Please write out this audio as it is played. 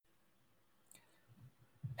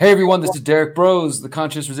Hey everyone, this is Derek Broze, the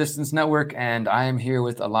Conscious Resistance Network, and I am here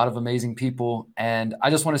with a lot of amazing people. And I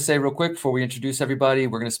just want to say real quick before we introduce everybody,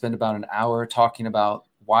 we're going to spend about an hour talking about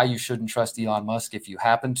why you shouldn't trust Elon Musk if you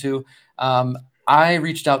happen to. I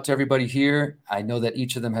reached out to everybody here. I know that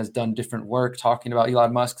each of them has done different work talking about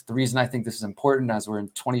Elon Musk. The reason I think this is important as we're in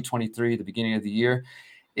 2023, the beginning of the year,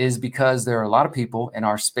 is because there are a lot of people in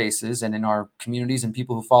our spaces and in our communities and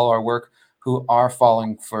people who follow our work who are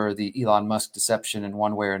falling for the Elon Musk deception in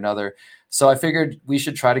one way or another. So I figured we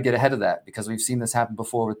should try to get ahead of that because we've seen this happen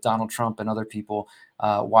before with Donald Trump and other people.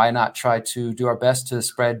 Why not try to do our best to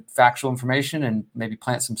spread factual information and maybe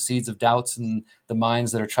plant some seeds of doubts in the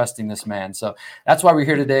minds that are trusting this man? So that's why we're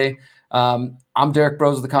here today. I'm Derek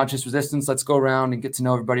Broze of the Conscious Resistance. Let's go around and get to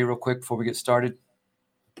know everybody real quick before we get started.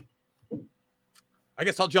 I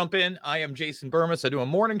guess I'll jump in. I am Jason Bermas. I do a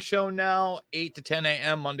morning show now, 8 to 10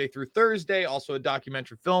 a.m. Monday through Thursday. Also a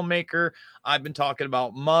documentary filmmaker. I've been talking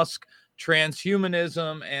about Musk,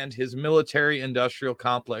 transhumanism, and his military-industrial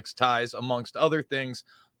complex ties, amongst other things,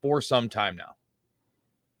 for some time now.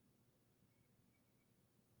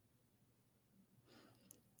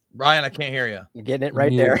 Ryan, I can't hear you. You're getting it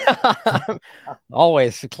right there.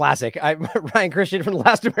 Always classic. I'm Ryan Christian from The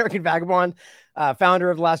Last American Vagabond,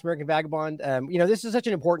 founder of The Last American Vagabond. This is such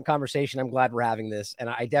an important conversation. I'm glad we're having this. And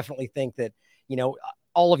I definitely think that,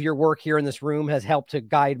 all of your work here in this room has helped to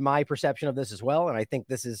guide my perception of this as well. And I think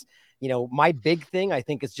this is, my big thing. I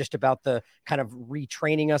think it's just about the kind of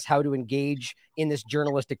retraining us how to engage in this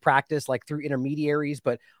journalistic practice, like through intermediaries,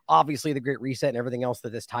 but obviously the Great Reset and everything else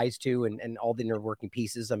that this ties to and all the inner working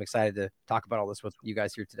pieces. I'm excited to talk about all this with you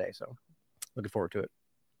guys here today. So looking forward to it.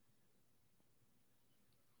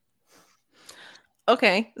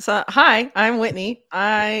 Okay, so hi, I'm Whitney.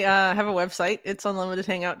 I have a website. It's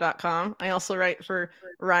unlimitedhangout.com. I also write for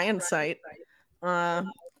Ryan's site.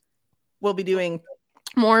 We'll be doing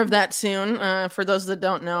more of that soon. For those that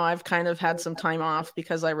don't know, I've kind of had some time off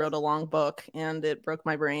because I wrote a long book and it broke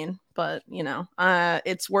my brain. But,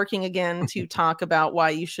 it's working again to talk about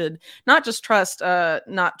why you should not just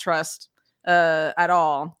not trust at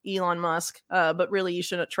all Elon Musk, but really you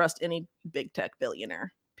shouldn't trust any big tech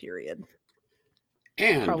billionaire, period.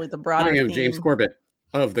 And probably the broader I am theme. James Corbett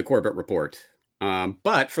of the Corbett Report.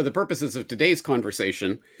 But for the purposes of today's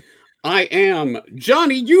conversation, I am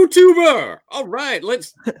Johnny YouTuber. All right,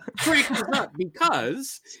 let's crank this up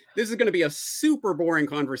because this is going to be a super boring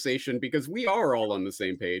conversation because we are all on the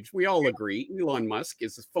same page. We all agree Elon Musk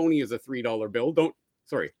is as phony as a $3 bill.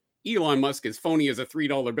 Elon Musk is phony as a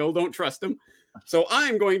 $3 bill. Don't trust him. So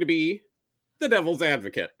I'm going to be the devil's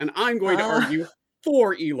advocate, and I'm going to argue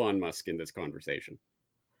for Elon Musk in this conversation.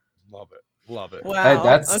 Love it. Wow. Hey,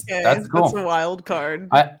 that's cool. That's a wild card.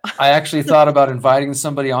 I actually thought about inviting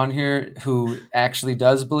somebody on here who actually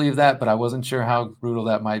does believe that, but I wasn't sure how brutal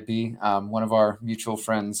that might be. One of our mutual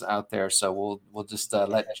friends out there. So we'll just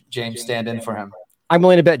let James stand in for him. I'm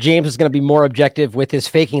willing to bet James is going to be more objective with his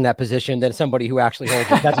faking that position than somebody who actually holds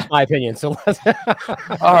it. That's my opinion. So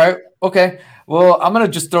all right. Okay. Well, I'm going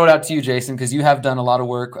to just throw it out to you, Jason, because you have done a lot of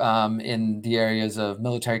work in the areas of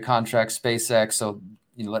military contracts, SpaceX. So,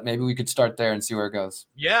 maybe we could start there and see where it goes.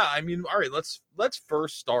 Yeah. All right, let's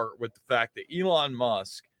first start with the fact that Elon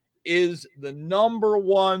Musk is the number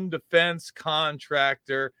one defense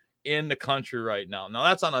contractor in the country right now. Now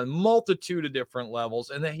that's on a multitude of different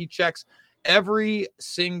levels. And then he checks every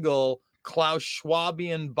single Klaus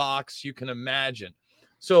Schwabian box you can imagine.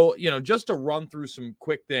 So, just to run through some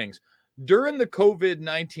quick things. During the COVID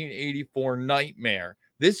 1984 nightmare,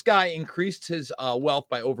 this guy increased his wealth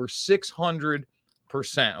by over 600%.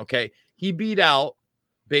 Okay. He beat out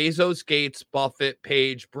Bezos, Gates, Buffett,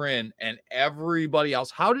 Page, Brin, and everybody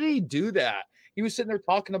else. How did he do that? He was sitting there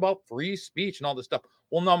talking about free speech and all this stuff.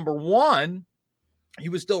 Well, number one, he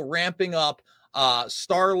was still ramping up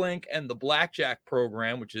Starlink and the Blackjack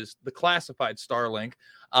program, which is the classified Starlink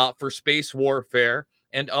for space warfare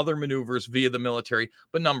and other maneuvers via the military.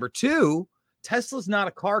 But number two, Tesla's not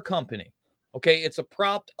a car company. Okay. It's a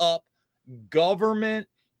propped up government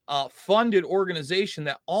funded organization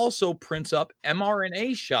that also prints up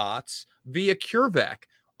mRNA shots via CureVac,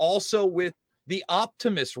 also with the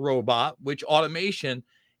Optimus robot, which automation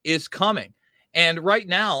is coming. And right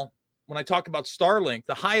now, when I talk about Starlink,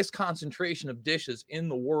 the highest concentration of dishes in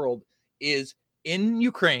the world is in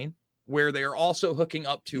Ukraine, where they are also hooking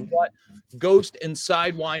up to Ghost and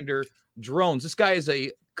Sidewinder drones. This guy is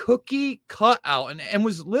a cookie cutout and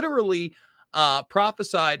was literally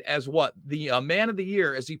prophesied as the man of the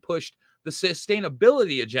year as he pushed the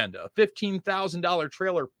sustainability agenda, a $15,000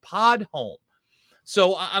 trailer pod home.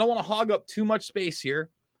 So I don't want to hog up too much space here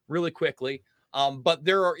really quickly. But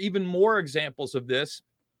there are even more examples of this.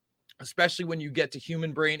 especially when you get to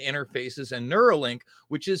human brain interfaces and Neuralink,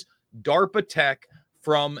 which is DARPA tech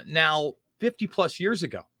from now 50 plus years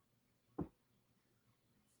ago.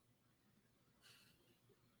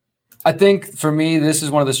 I think for me, this is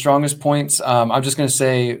one of the strongest points. I'm just going to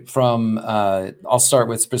say I'll start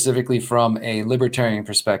with specifically from a libertarian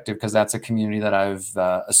perspective, because that's a community that I've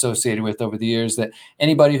associated with over the years, that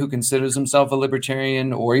anybody who considers himself a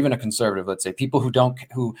libertarian or even a conservative, let's say, people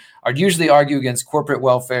who are usually argue against corporate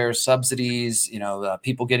welfare, subsidies,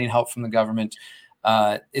 people getting help from the government.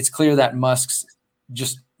 It's clear that Musk's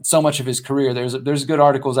just so much of his career, there's good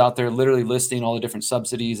articles out there literally listing all the different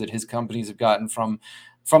subsidies that his companies have gotten from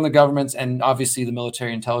the governments, and obviously the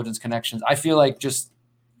military intelligence connections. I feel like just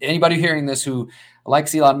anybody hearing this who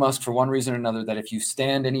likes Elon Musk for one reason or another, that if you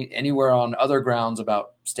stand anywhere on other grounds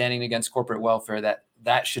about standing against corporate welfare,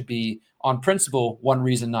 that should be on principle one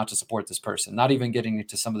reason not to support this person, not even getting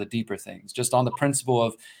into some of the deeper things, just on the principle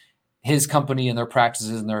of his company and their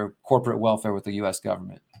practices and their corporate welfare with the U.S.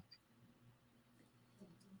 government.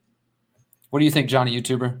 What do you think, Johnny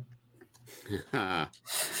YouTuber?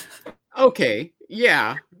 Okay,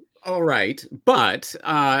 yeah, all right. But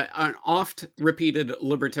an oft-repeated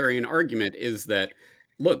libertarian argument is that,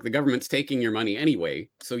 look, the government's taking your money anyway,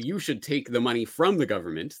 so you should take the money from the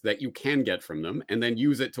government that you can get from them and then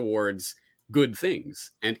use it towards good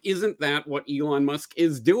things. And isn't that what Elon Musk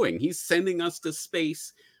is doing? He's sending us to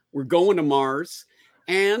space. We're going to Mars.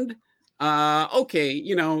 And, okay,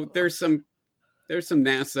 there's some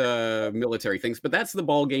NASA military things, but that's the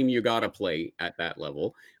ball game you got to play at that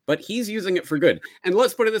level. But he's using it for good. And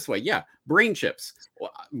let's put it this way. Yeah, brain chips.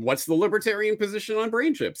 What's the libertarian position on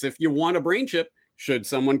brain chips? If you want a brain chip, should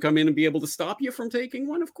someone come in and be able to stop you from taking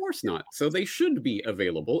one? Of course not. So they should be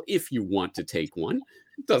available if you want to take one.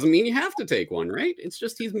 It doesn't mean you have to take one, right? It's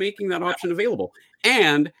just he's making that option available.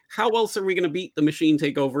 And how else are we going to beat the machine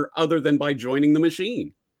takeover other than by joining the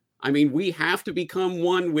machine? I mean, we have to become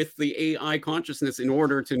one with the AI consciousness in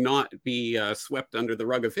order to not be swept under the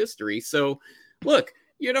rug of history. So, look,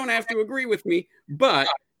 you don't have to agree with me, but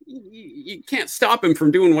you can't stop him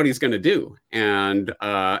from doing what he's going to do, and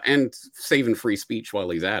saving free speech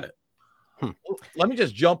while he's at it. Let me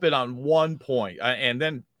just jump in on one point, and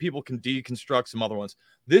then people can deconstruct some other ones.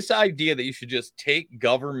 This idea that you should just take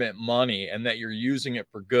government money and that you're using it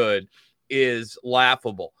for good is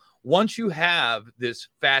laughable. Once you have this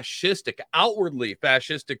outwardly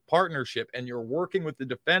fascistic partnership and you're working with the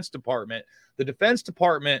Defense Department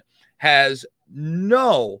has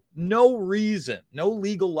no reason, no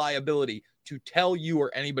legal liability to tell you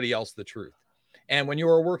or anybody else the truth. And when you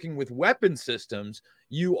are working with weapon systems,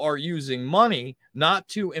 you are using money not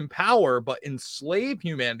to empower, but enslave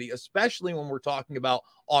humanity, especially when we're talking about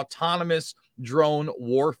autonomous drone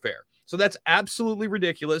warfare. So that's absolutely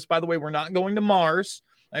ridiculous. By the way, we're not going to Mars.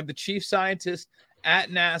 I have the chief scientist at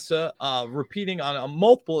NASA repeating on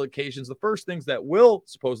multiple occasions the first things that will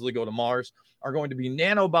supposedly go to Mars are going to be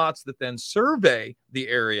nanobots that then survey the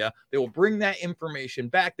area. They will bring that information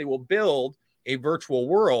back. They will build a virtual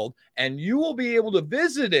world, and you will be able to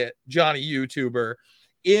visit it, Johnny YouTuber,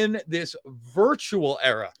 in this virtual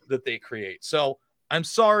era that they create. So I'm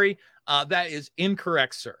sorry, that is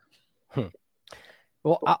incorrect, sir.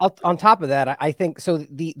 Well, on top of that, I think so.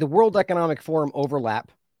 The World Economic Forum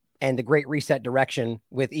overlap and the Great Reset direction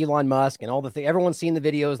with Elon Musk and all the things. Everyone's seen the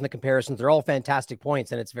videos and the comparisons. They're all fantastic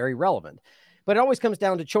points, and it's very relevant. But it always comes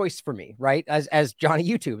down to choice for me, right? As Johnny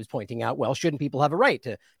YouTube is pointing out, well, shouldn't people have a right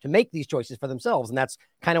to make these choices for themselves? And that's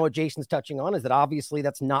kind of what Jason's touching on, is that obviously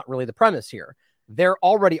that's not really the premise here. They're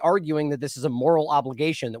already arguing that this is a moral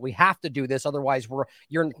obligation, that we have to do this. Otherwise,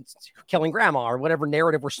 you're killing grandma, or whatever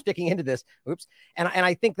narrative we're sticking into this. Oops. And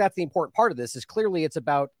I think that's the important part of this, is clearly it's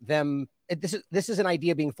about them. This is an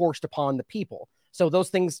idea being forced upon the people. So those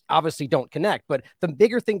things obviously don't connect. But the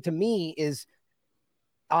bigger thing to me is,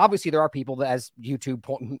 obviously there are people that, as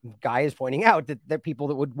YouTube guy is pointing out, that there are people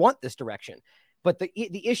that would want this direction. But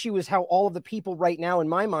the issue is how all of the people right now, in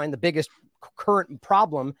my mind, the biggest current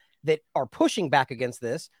problem that are pushing back against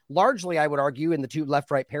this, largely, I would argue, in the two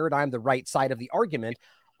left-right paradigm, the right side of the argument,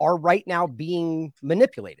 are right now being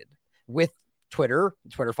manipulated with Twitter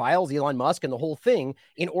files, Elon Musk, and the whole thing,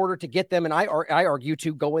 in order to get them, and I argue,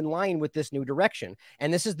 to go in line with this new direction.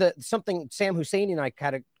 And this is something Sam Husseini and I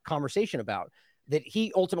had a conversation about, that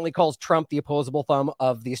he ultimately calls Trump the opposable thumb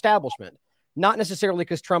of the establishment. Not necessarily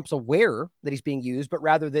because Trump's aware that he's being used, but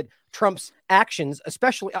rather that Trump's actions,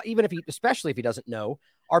 especially if he doesn't know,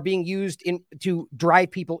 are being used to drive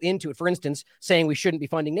people into it. For instance, saying we shouldn't be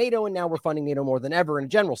funding NATO, and now we're funding NATO more than ever in a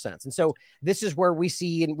general sense. And so this is where we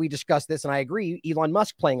see, and we discussed this, and I agree, Elon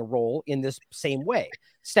Musk playing a role in this same way,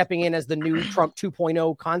 stepping in as the new Trump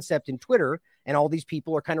 2.0 concept in Twitter. And all these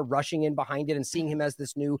people are kind of rushing in behind it and seeing him as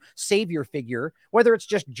this new savior figure, whether it's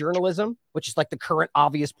just journalism, which is like the current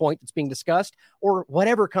obvious point that's being discussed, or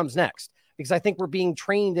whatever comes next. Because I think we're being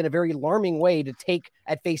trained in a very alarming way to take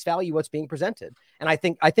at face value what's being presented. And I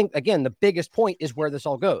think again, the biggest point is where this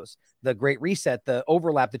all goes. The Great Reset, the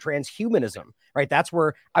overlap, the transhumanism, right? That's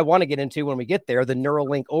where I want to get into when we get there, the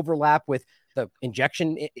Neuralink overlap with the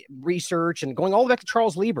injection research and going all the way back to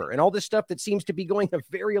Charles Lieber and all this stuff that seems to be going a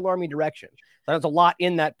very alarming direction. There's a lot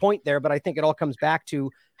in that point there, but I think it all comes back to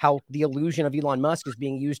how the illusion of Elon Musk is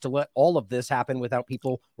being used to let all of this happen without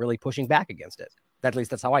people really pushing back against it. At least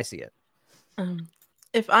that's how I see it.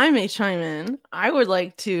 If I may chime in, I would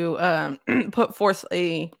like to put forth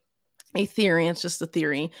a theory. It's just a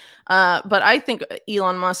theory. But I think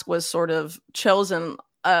Elon Musk was sort of chosen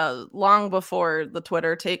long before the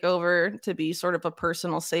Twitter takeover to be sort of a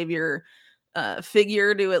personal savior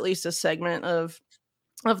figure to at least a segment of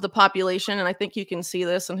the population. And I think you can see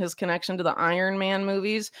this in his connection to the Iron Man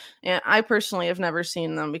movies. And I personally have never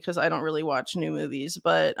seen them because I don't really watch new movies,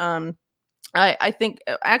 but I think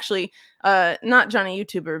actually not Johnny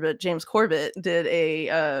YouTuber, but James Corbett did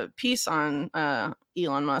a piece on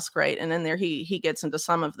Elon Musk, right? And in there he gets into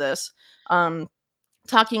some of this,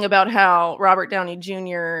 talking about how Robert Downey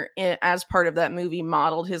Jr. as part of that movie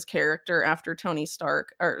modeled his character after Tony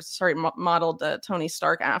Stark, modeled Tony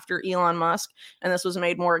Stark after Elon Musk. And this was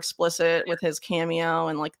made more explicit with his cameo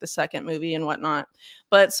in like the second movie and whatnot.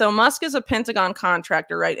 But so Musk is a Pentagon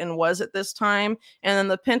contractor, right? And was at this time. And then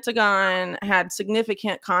the Pentagon had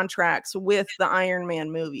significant contracts with the Iron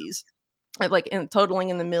Man movies, like totaling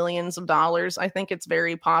in the millions of dollars. I think it's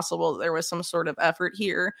very possible that there was some sort of effort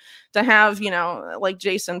here to have, like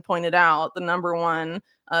Jason pointed out, the number one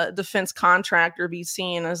defense contractor be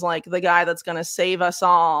seen as like the guy that's going to save us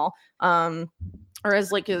all, or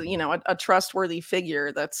as like a trustworthy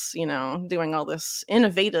figure that's doing all this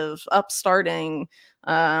innovative, upstarting,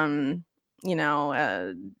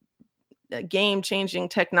 game-changing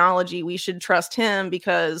technology. We should trust him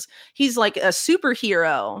because he's like a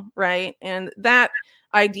superhero, right? And that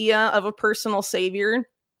idea of a personal savior,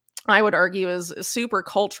 I would argue, is super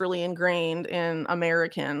culturally ingrained in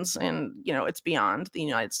Americans, and it's beyond the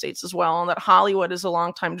United States as well. And that Hollywood is a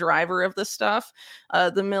longtime driver of this stuff.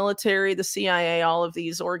 The military, the CIA, all of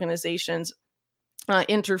these organizations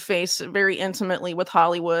interface very intimately with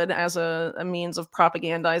Hollywood as a means of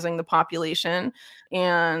propagandizing the population.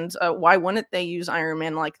 And why wouldn't they use Iron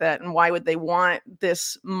Man like that? And why would they want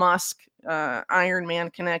this Musk Iron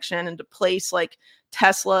Man connection and to place like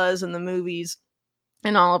Teslas in the movies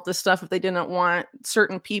and all of this stuff if they didn't want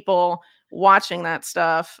certain people watching that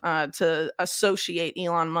stuff to associate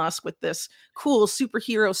Elon Musk with this cool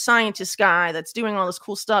superhero scientist guy that's doing all this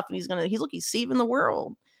cool stuff, and he's saving the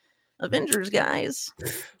world. Avengers, guys.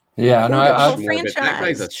 Yeah, no, that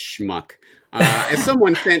guy's a schmuck. As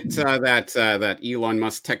someone sent that Elon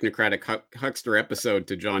Musk technocratic huckster episode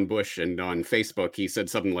to John Bush, and on Facebook he said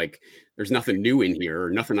something like, "There's nothing new in here, or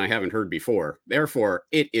nothing I haven't heard before. Therefore,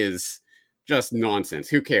 it is just nonsense.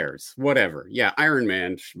 Who cares? Whatever. Yeah, Iron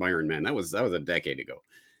Man. That was a decade ago.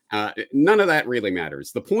 None of that really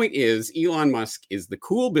matters. The point is, Elon Musk is the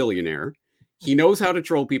cool billionaire. He knows how to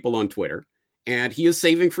troll people on Twitter. And he is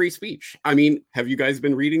saving free speech. I mean, have you guys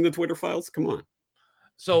been reading the Twitter files? Come on.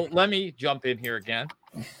 So let me jump in here again.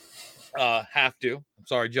 Have to. I'm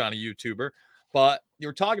sorry, Johnny YouTuber. But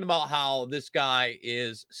you're talking about how this guy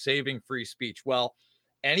is saving free speech. Well,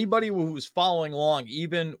 anybody who's following along,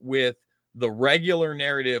 even with the regular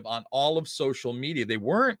narrative on all of social media, they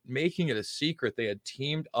weren't making it a secret. They had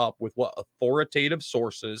teamed up with authoritative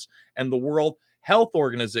sources and the World Health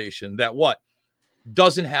Organization that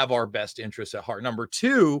doesn't have our best interests at heart. Number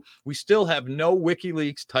two, we still have no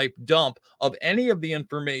WikiLeaks type dump of any of the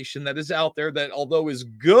information that is out there that, although is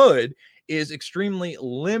good, is extremely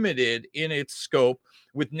limited in its scope,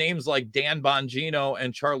 with names like Dan Bongino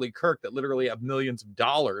and Charlie Kirk that literally have millions of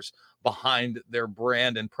dollars behind their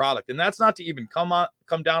brand and product. And that's not to even come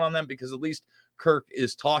down on them, because at least Kirk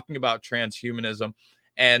is talking about transhumanism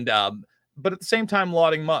and but at the same time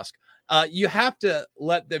lauding Musk. You have to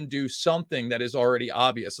let them do something that is already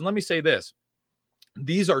obvious. And let me say this.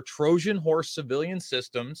 These are Trojan horse civilian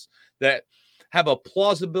systems that have a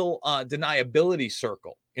plausible deniability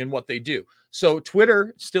circle in what they do. So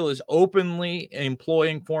Twitter still is openly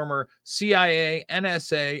employing former CIA,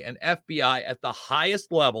 NSA, and FBI at the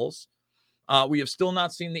highest levels. We have still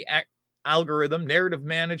not seen the algorithm. Narrative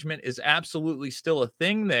management is absolutely still a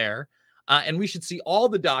thing there. And we should see all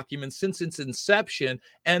the documents since its inception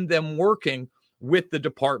and them working with the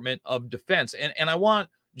Department of Defense. And I want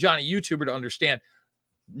Johnny YouTuber to understand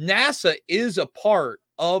NASA is a part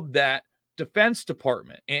of that Defense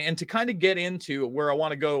Department. And to kind of get into where I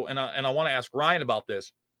want to go, and I want to ask Ryan about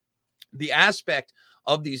this, the aspect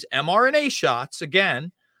of these mRNA shots,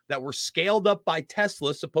 again, that were scaled up by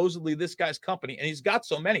Tesla, supposedly this guy's company, and he's got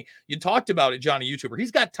so many. You talked about it, Johnny YouTuber.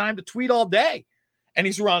 He's got time to tweet all day, and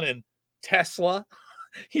he's running Tesla.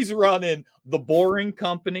 He's running the Boring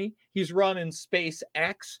Company. He's running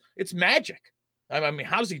SpaceX. It's magic. I mean,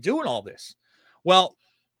 how's he doing all this? Well,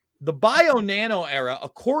 the bio-nano era,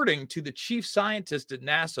 according to the chief scientist at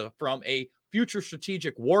NASA from a future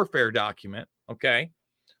strategic warfare document, okay,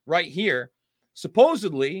 right here,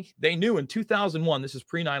 supposedly they knew in 2001, this is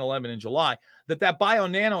pre-9/11 in July, that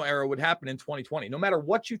bio-nano era would happen in 2020. No matter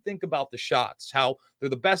what you think about the shots, how they're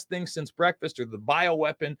the best thing since breakfast, or the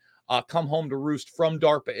bioweapon come home to roost from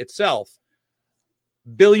DARPA itself,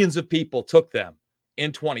 billions of people took them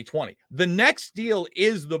in 2020. The next deal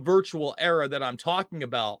is the virtual era that I'm talking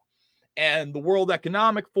about. And the World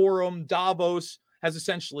Economic Forum, Davos, has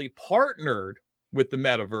essentially partnered with the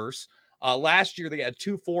metaverse. Last year, they had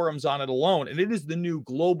 2 forums on it alone, and it is the new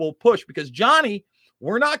global push because, Johnny,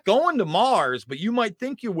 we're not going to Mars, but you might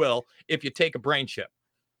think you will if you take a brain chip.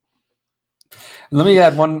 Let me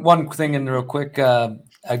add one thing in real quick. A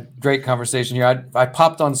great conversation here. I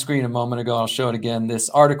popped on screen a moment ago. I'll show it again. This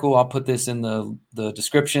article, I'll put this in the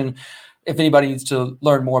description. If anybody needs to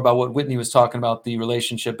learn more about what Whitney was talking about, the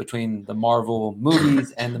relationship between the Marvel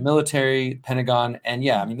movies and the military, Pentagon. And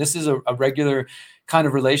yeah, I mean, this is a regular kind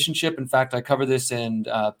of relationship. In fact, I cover this in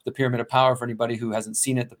The Pyramid of Power. For anybody who hasn't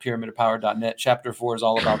seen it, thepyramidofpower.net. Chapter 4 is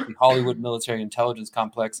all about the Hollywood military intelligence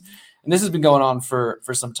complex. And this has been going on for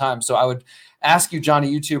some time. So I would ask you,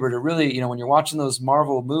 Johnny YouTuber, to really, when you're watching those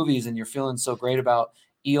Marvel movies and you're feeling so great about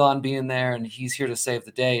Elon being there and he's here to save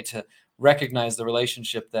the day, to recognize the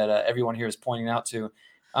relationship that everyone here is pointing out to.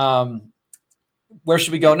 Where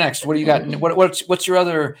should we go next? What do you got? What's your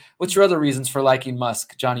other reasons for liking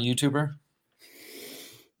Musk, Johnny YouTuber?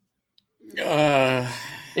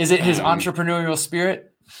 Is it his entrepreneurial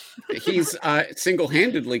spirit? He's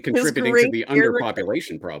single-handedly contributing to the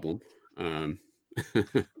underpopulation problem.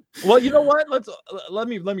 Well, you know what? Let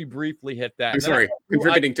me briefly hit that. I'm sorry,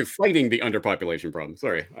 contributing to fighting the underpopulation problem.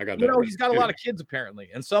 Sorry, I got that. He's got a lot of kids apparently,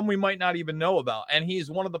 and some we might not even know about. And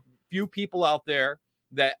he's one of the few people out there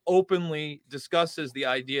that openly discusses the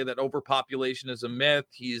idea that overpopulation is a myth.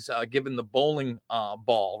 He's given the bowling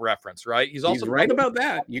ball reference, right? He's right about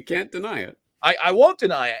that. You can't deny it. I won't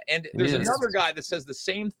deny it. And there's another guy that says the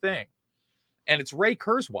same thing, and it's Ray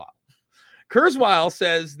Kurzweil. Kurzweil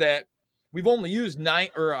says that we've only used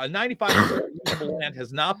 95% of renewable land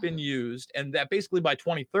has not been used, and that basically by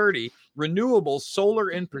 2030, renewables,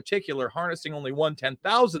 solar in particular, harnessing only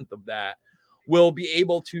 1/10,000th of that, will be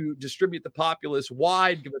able to distribute the populace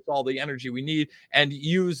wide, give us all the energy we need, and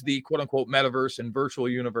use the quote-unquote metaverse and virtual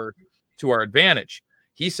universe to our advantage.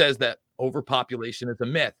 He says that overpopulation is a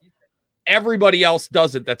myth. Everybody else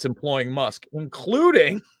does it that's employing Musk,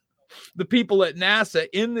 including the people at NASA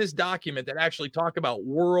in this document that actually talk about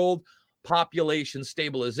world population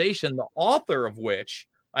stabilization, the author of which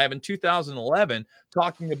I have in 2011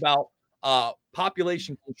 talking about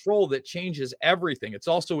population control that changes everything. It's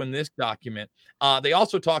also in this document. They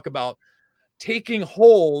also talk about taking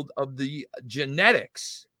hold of the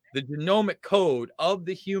genetics, the genomic code of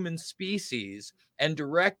the human species, and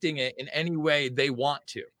directing it in any way they want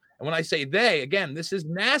to. And when I say they, again, this is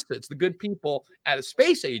NASA. It's the good people at a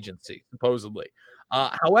space agency, supposedly.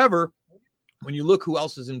 However, when you look who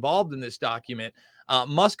else is involved in this document,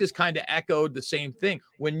 Musk has kind of echoed the same thing.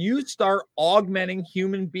 When you start augmenting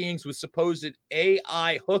human beings with supposed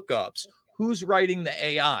AI hookups, who's writing the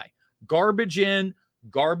AI? Garbage in,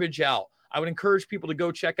 garbage out. I would encourage people to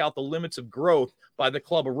go check out The Limits of Growth by the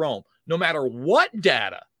Club of Rome. No matter what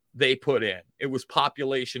data they put in, it was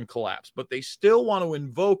population collapse. But they still want to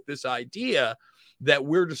invoke this idea that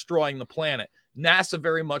we're destroying the planet. NASA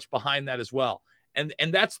very much behind that as well. And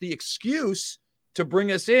that's the excuse to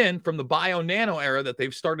bring us in from the bio-nano era that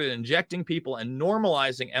they've started injecting people and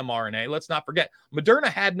normalizing mRNA. Let's not forget, Moderna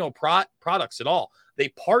had no products at all. They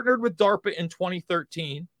partnered with DARPA in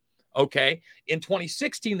 2013. Okay. In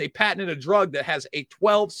 2016, they patented a drug that has a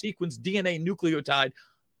 12-sequence DNA nucleotide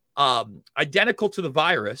identical to the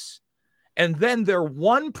virus. And then their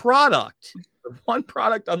one product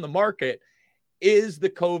on the market is the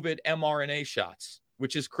COVID mRNA shots,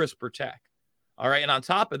 which is CRISPR tech. All right. And on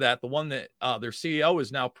top of that, the one that their CEO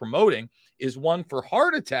is now promoting is one for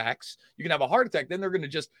heart attacks. You can have a heart attack, then they're going to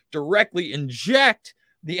just directly inject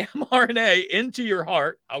the mRNA into your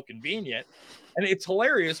heart. How convenient. And it's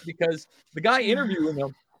hilarious because the guy interviewing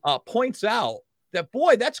them points out that,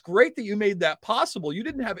 boy, that's great that you made that possible. You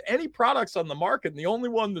didn't have any products on the market, and the only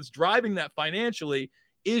one that's driving that financially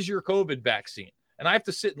is your COVID vaccine. And I have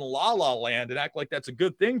to sit in la-la land and act like that's a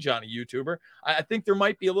good thing, Johnny YouTuber. I think there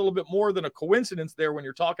might be a little bit more than a coincidence there when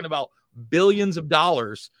you're talking about billions of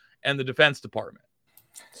dollars and the Defense Department.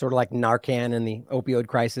 Sort of like Narcan and the opioid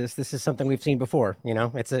crisis. This is something we've seen before. You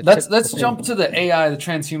know, let's jump to the AI, the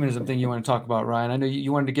transhumanism thing you want to talk about, Ryan. I know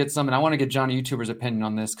you wanted to get some, and I want to get Johnny YouTuber's opinion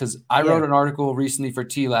on this because I wrote an article recently for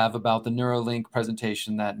T-Lab about the Neuralink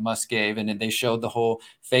presentation that Musk gave, and they showed the whole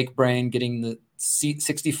fake brain getting the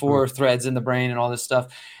 64 threads in the brain and all this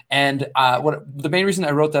stuff. And what the main reason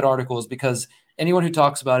I wrote that article is because anyone who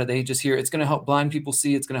talks about it, they just hear it's going to help blind people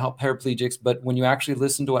see, it's going to help paraplegics. But when you actually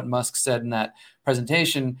listen to what Musk said in that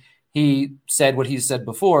presentation, he said what he said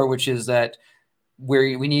before, which is that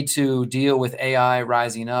we need to deal with AI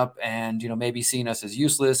rising up and, maybe seeing us as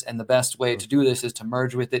useless. And the best way to do this is to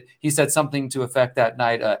merge with it. He said something to effect that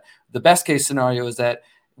night. The best case scenario is that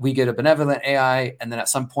we get a benevolent AI, and then at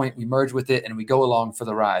some point we merge with it and we go along for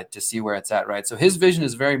the ride to see where it's at, right? So his vision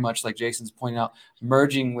is very much like Jason's pointing out,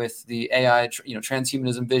 merging with the AI,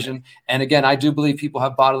 transhumanism vision. And again, I do believe people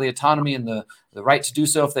have bodily autonomy and the right to do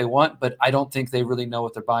so if they want, but I don't think they really know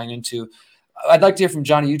what they're buying into. I'd like to hear from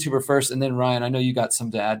Johnny YouTuber first, and then Ryan, I know you got some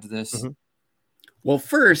to add to this. Mm-hmm. Well,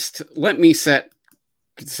 first, let me set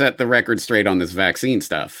the record straight on this vaccine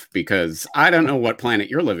stuff, because I don't know what planet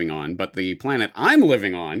you're living on, but the planet I'm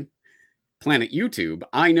living on, planet YouTube,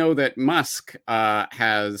 I know that Musk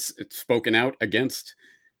has spoken out against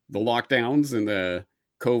the lockdowns and the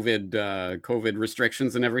COVID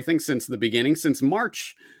restrictions and everything since the beginning, since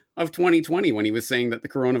March of 2020, when he was saying that the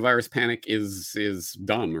coronavirus panic is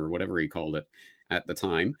dumb, or whatever he called it at the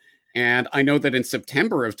time. And I know that in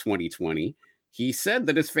September of 2020, he said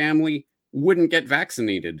that his family wouldn't get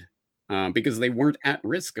vaccinated because they weren't at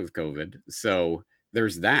risk of COVID. So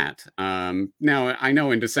there's that. Now, I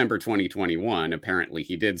know in December 2021, apparently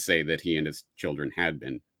he did say that he and his children had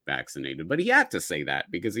been vaccinated, but he had to say that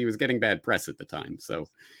because he was getting bad press at the time. So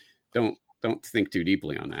don't think too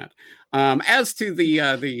deeply on that. As to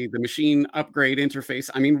the machine upgrade interface,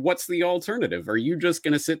 I mean, what's the alternative? Are you just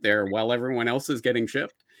going to sit there while everyone else is getting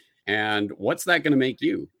shipped? And what's that going to make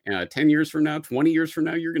you? 10 years from now, 20 years from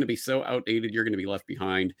now, you're going to be so outdated, you're going to be left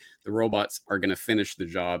behind. The robots are going to finish the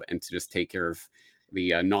job and to just take care of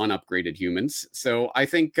the non-upgraded humans. So I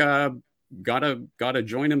think gotta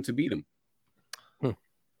join them to beat them.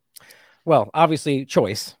 Well, obviously,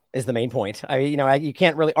 choice is the main point. You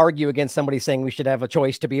can't really argue against somebody saying we should have a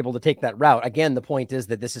choice to be able to take that route. Again, the point is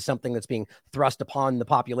that this is something that's being thrust upon the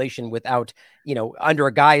population without, under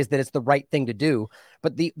a guise that it's the right thing to do.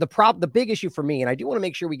 But the big issue for me, and I do want to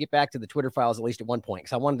make sure we get back to the Twitter files at least at one point,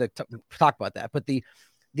 because I wanted to talk about that. But the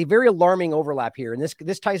very alarming overlap here, and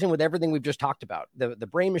this ties in with everything we've just talked about, the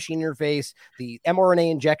brain machine interface, the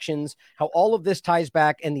mRNA injections, how all of this ties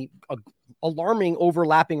back, and the alarming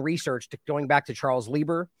overlapping research going back to Charles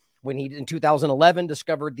Lieber, when he in 2011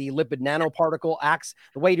 discovered the lipid nanoparticle acts,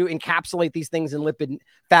 the way to encapsulate these things in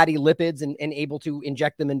fatty lipids and able to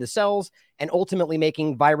inject them into cells, and ultimately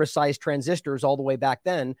making virus-sized transistors all the way back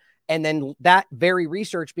then. And then that very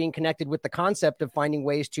research being connected with the concept of finding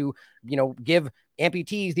ways to, give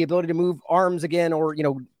amputees the ability to move arms again, or,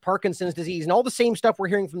 Parkinson's disease, and all the same stuff we're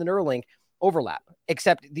hearing from the Neuralink overlap,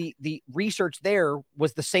 except the research there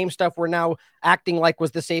was the same stuff we're now acting like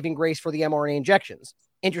was the saving grace for the mRNA injections.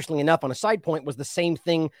 Interestingly enough, on a side point, was the same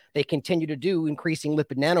thing they continue to do, increasing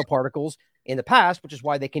lipid nanoparticles in the past, which is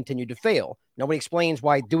why they continue to fail. Nobody explains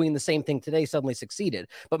why doing the same thing today suddenly succeeded.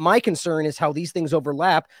 But my concern is how these things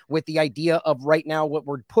overlap with the idea of right now what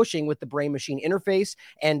we're pushing with the brain-machine interface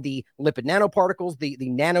and the lipid nanoparticles, the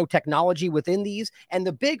nanotechnology within these, and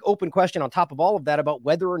the big open question on top of all of that about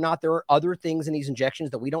whether or not there are other things in these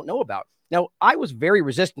injections that we don't know about. Now, I was very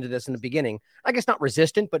resistant to this in the beginning. I guess not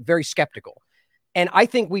resistant, but very skeptical. And I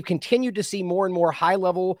think we've continued to see more and more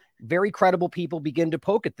high-level, very credible people begin to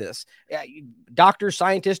poke at this. Doctors,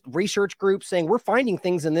 scientists, research groups saying we're finding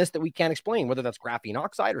things in this that we can't explain, whether that's graphene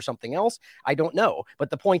oxide or something else. I don't know. But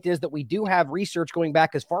the point is that we do have research going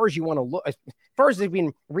back as far as you want to look, as far as they've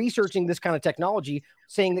been researching this kind of technology,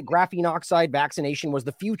 saying that graphene oxide vaccination was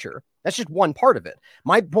the future. That's just one part of it.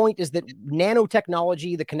 My point is that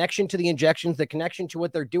nanotechnology, the connection to the injections, the connection to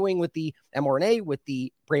what they're doing with the mRNA, with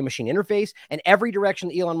the brain-machine interface, and every direction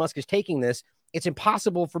that Elon Musk is taking this, it's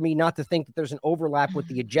impossible for me not to think that there's an overlap with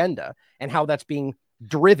the agenda and how that's being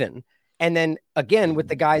driven. And then again, with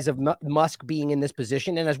the guise of Musk being in this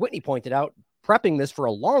position, and as Whitney pointed out, prepping this for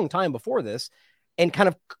a long time before this, and kind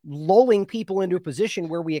of lulling people into a position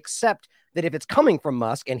where we accept that if it's coming from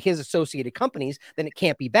Musk and his associated companies, then it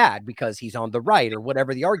can't be bad because he's on the right or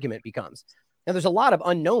whatever the argument becomes. Now, there's a lot of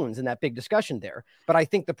unknowns in that big discussion there, but I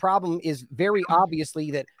think the problem is very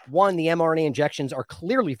obviously that, one, the mRNA injections are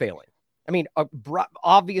clearly failing. I mean,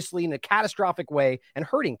 obviously in a catastrophic way and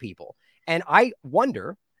hurting people. And I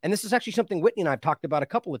wonder, and this is actually something Whitney and I have talked about a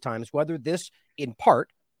couple of times, whether this in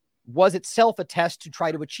part was itself a test to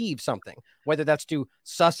try to achieve something, whether that's to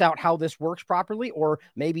suss out how this works properly or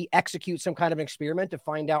maybe execute some kind of an experiment to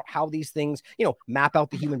find out how these things, map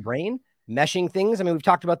out the human brain, meshing things. I mean, we've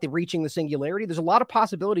talked about the reaching the singularity. There's a lot of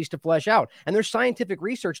possibilities to flesh out, and there's scientific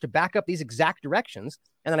research to back up these exact directions.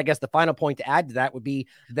 And then I guess the final point to add to that would be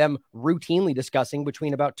them routinely discussing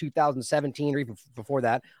between about 2017 or even before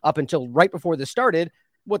that, up until right before this started,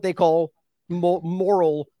 what they call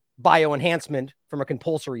moral bioenhancement from a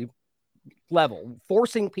compulsory level,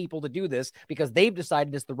 forcing people to do this because they've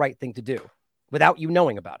decided it's the right thing to do without you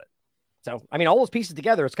knowing about it. So, I mean, all those pieces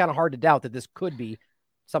together, it's kind of hard to doubt that this could be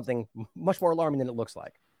something much more alarming than it looks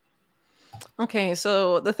like. Okay,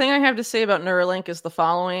 so the thing I have to say about Neuralink is the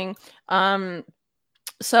following.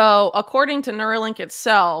 So according to Neuralink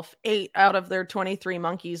itself, 8 out of their 23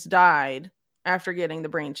 monkeys died after getting the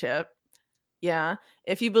brain chip. Yeah.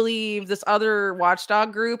 If you believe this other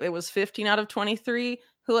watchdog group, it was 15 out of 23.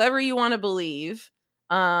 Whoever you want to believe,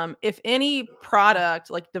 if any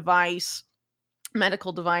product like device,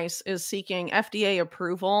 medical device is seeking FDA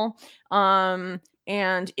approval,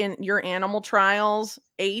 and in your animal trials,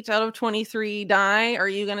 8 out of 23 die, are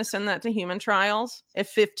you going to send that to human trials? If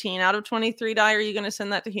 15 out of 23 die, are you going to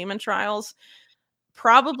send that to human trials?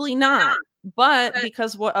 Probably not. But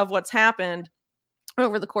because of what's happened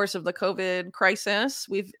over the course of the COVID crisis,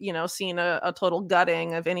 we've, seen a total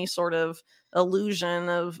gutting of any sort of illusion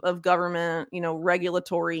of government,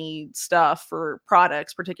 regulatory stuff for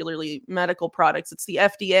products, particularly medical products. It's the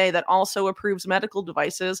FDA that also approves medical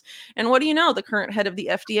devices. And what do you know? The current head of the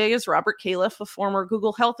FDA is Robert Califf, a former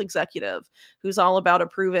Google Health executive, who's all about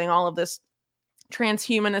approving all of this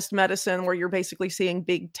transhumanist medicine where you're basically seeing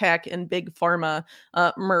big tech and big pharma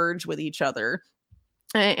merge with each other.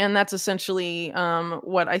 And that's essentially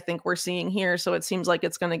what I think we're seeing here. So it seems like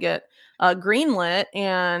it's going to get greenlit.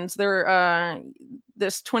 And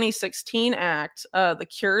this 2016 act, the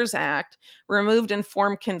Cures Act, removed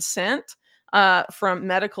informed consent from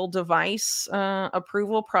medical device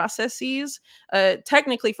approval processes,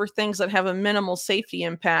 technically for things that have a minimal safety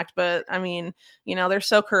impact. But I mean, they're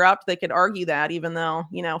so corrupt, they could argue that even though,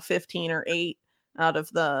 15 or 8 out of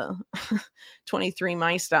the 23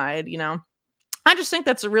 mice died, I just think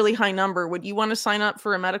that's a really high number. Would you want to sign up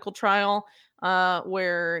for a medical trial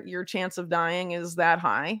where your chance of dying is that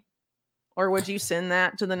high? Or would you send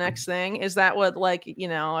that to the next thing? Is that what,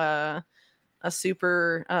 a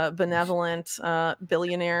super benevolent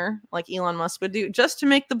billionaire like Elon Musk would do just to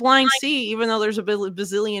make the blind see, even though there's a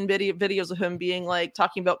bazillion videos of him being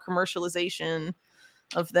talking about commercialization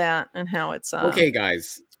of that and how it's... Okay,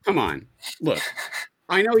 guys, come on. Look,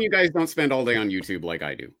 I know you guys don't spend all day on YouTube like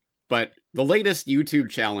I do. But the latest YouTube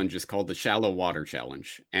challenge is called the Shallow Water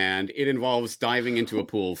Challenge, and it involves diving into a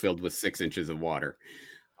pool filled with 6 inches of water.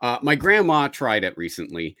 My grandma tried it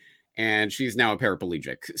recently, and she's now a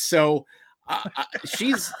paraplegic. So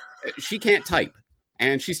she can't type,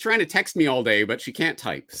 and she's trying to text me all day, but she can't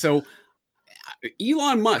type. So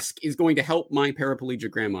Elon Musk is going to help my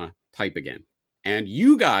paraplegic grandma type again. And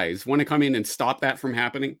you guys want to come in and stop that from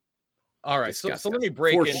happening? All right, so let me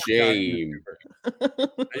break for in. Shame.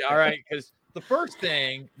 All right, because the first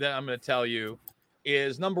thing that I'm going to tell you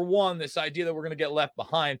is, number one, this idea that we're going to get left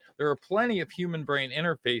behind. There are plenty of human brain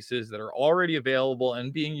interfaces that are already available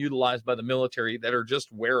and being utilized by the military that are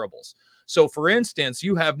just wearables. So, for instance,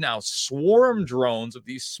 you have now swarm drones of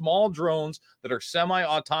these small drones that are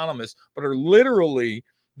semi-autonomous, but are literally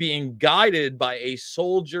being guided by a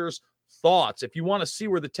soldier's thoughts. If you want to see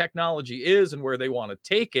where the technology is and where they want to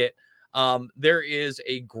take it, there is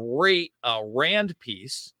a great RAND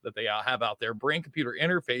piece that they have out there, Brain Computer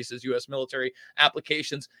Interfaces, U.S. Military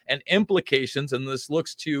Applications and Implications, and this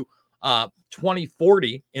looks to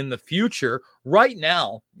 2040 in the future. Right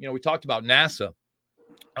now, we talked about NASA.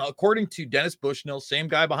 According to Dennis Bushnell, same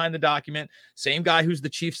guy behind the document, same guy who's the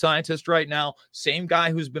chief scientist right now, same guy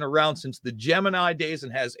who's been around since the Gemini days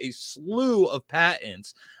and has a slew of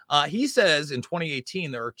patents. He says in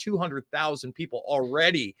 2018, there are 200,000 people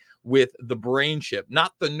already with the brain chip,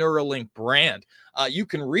 not the Neuralink brand. You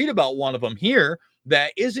can read about one of them here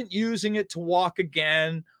that isn't using it to walk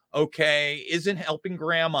again, okay, isn't helping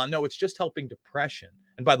grandma. No, it's just helping depression.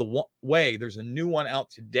 And by the way, there's a new one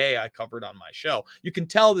out today I covered on my show. You can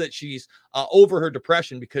tell that she's over her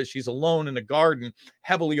depression because she's alone in a garden,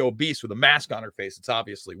 heavily obese with a mask on her face. It's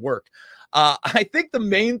obviously worked. I think the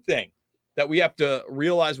main thing that we have to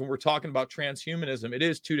realize when we're talking about transhumanism, it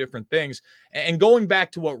is two different things. And going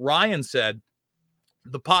back to what Ryan said,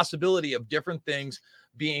 the possibility of different things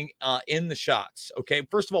being in the shots. Okay,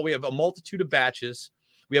 first of all, we have a multitude of batches.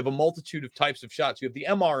 We have a multitude of types of shots. You have the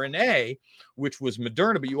mRNA, which was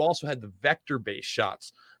Moderna, but you also had the vector-based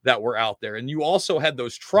shots that were out there. And you also had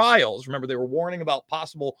those trials. Remember, they were warning about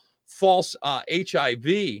possible false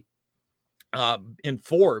HIV in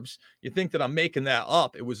Forbes. You think that I'm making that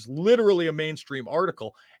up. It was literally a mainstream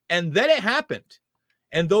article. And then it happened.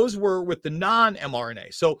 And those were with the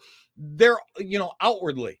non-mRNA. So they're,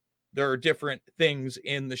 outwardly, there are different things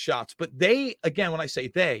in the shots. But they, again, when I say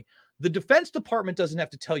they, the Defense Department doesn't have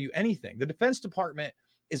to tell you anything. The Defense Department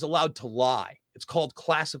is allowed to lie. It's called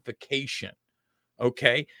classification.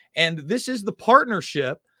 Okay. And this is the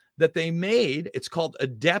partnership that they made. It's called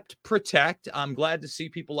Adept Protect. I'm glad to see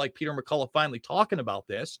people like Peter McCullough finally talking about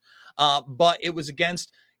this. But it was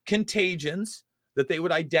against contagions that they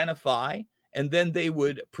would identify, and then they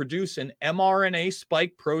would produce an mRNA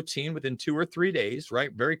spike protein within 2 or 3 days,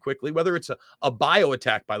 right? Very quickly, whether it's a bio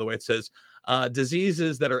attack, by the way, it says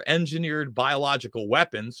diseases that are engineered biological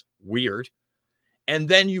weapons, weird. And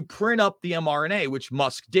then you print up the mRNA, which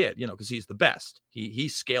Musk did, because he's the best. He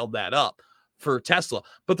scaled that up for Tesla.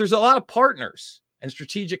 But there's a lot of partners and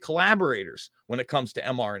strategic collaborators when it comes to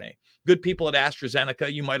mRNA. Good people at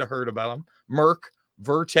AstraZeneca, you might have heard about them. Merck,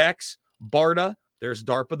 Vertex, BARDA. There's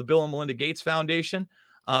DARPA, the Bill and Melinda Gates Foundation,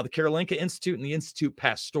 the Karolinska Institute, and the Institute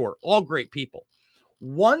Pasteur. All great people.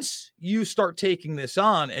 Once you start taking this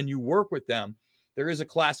on and you work with them, there is a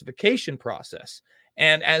classification process.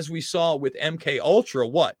 And as we saw with MK Ultra,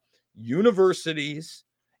 what? Universities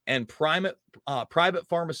and private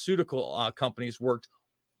pharmaceutical companies worked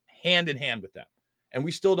hand in hand with them. And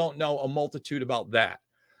we still don't know a multitude about that.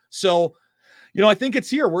 So, I think it's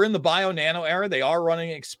here. We're in the bio-nano era. They are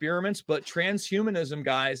running experiments, but transhumanism,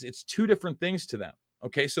 guys, it's two different things to them.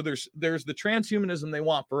 Okay, so there's the transhumanism they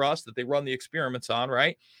want for us that they run the experiments on,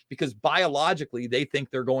 right? Because biologically, they think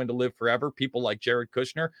they're going to live forever. People like Jared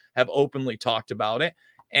Kushner have openly talked about it.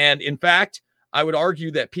 And in fact, I would argue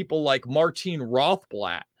that people like Martine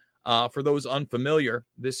Rothblatt, for those unfamiliar,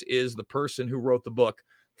 this is the person who wrote the book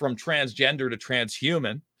From Transgender to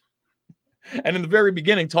Transhuman. And in the very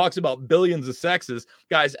beginning, talks about billions of sexes.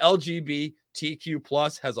 Guys, LGBTQ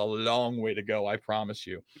plus has a long way to go, I promise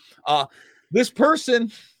you. This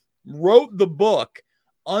person wrote the book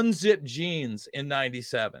Unzipped Genes in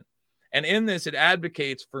 97. And in this, it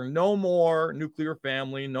advocates for no more nuclear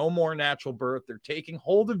family, no more natural birth. They're taking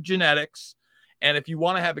hold of genetics. And if you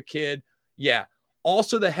want to have a kid,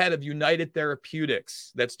 also the head of United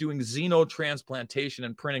Therapeutics that's doing xenotransplantation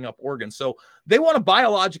and printing up organs. So they want to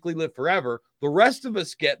biologically live forever. The rest of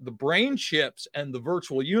us get the brain chips and the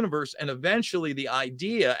virtual universe, and eventually the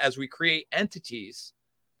idea as we create entities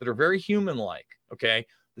that are very human-like, okay?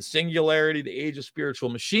 The singularity, the age of spiritual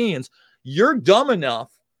machines. You're dumb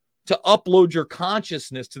enough to upload your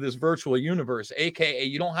consciousness to this virtual universe, aka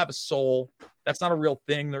you don't have a soul. That's not a real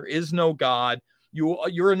thing. There is no God.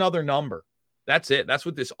 You're another number. That's it. That's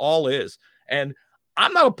what this all is. And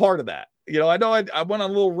I'm not a part of that. I know I went on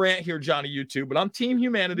a little rant here, Johnny YouTube, but I'm Team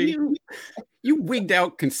Humanity. You wigged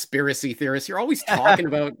out conspiracy theorists. You're always talking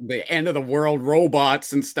about the end of the world,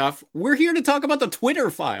 robots and stuff. We're here to talk about the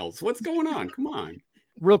Twitter files. What's going on? Come on.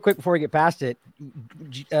 Real quick before we get past it,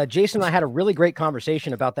 Jason and I had a really great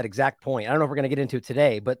conversation about that exact point. I don't know if we're going to get into it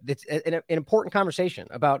today, but it's an important conversation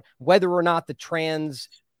about whether or not the trans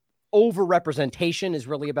overrepresentation is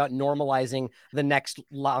really about normalizing the next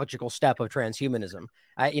logical step of transhumanism.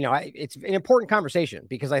 It's an important conversation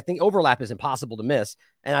because I think overlap is impossible to miss.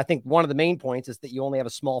 And I think one of the main points is that you only have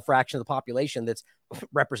a small fraction of the population that's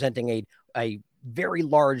representing a very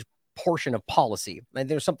large portion of policy. And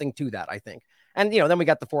there's something to that, I think. And, then we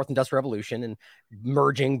got the fourth industrial revolution and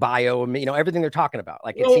merging bio and, everything they're talking about.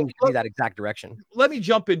 Like, it seems to be that exact direction. Let me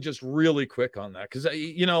jump in just really quick on that. Because,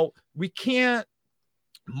 we can't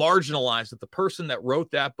marginalize that the person that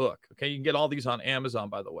wrote that book, okay, you can get all these on Amazon,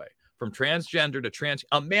 by the way, From Transgender to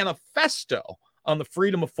a manifesto on the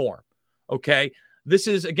freedom of form, okay? This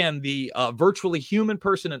is, again, the virtually human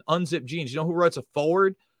person in Unzipped Genes. You know who writes a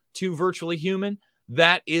forward to Virtually Human?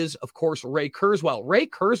 That is, of course, Ray Kurzweil. Ray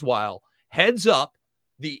Kurzweil heads up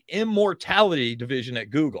the immortality division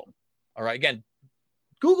at Google, all right? Again,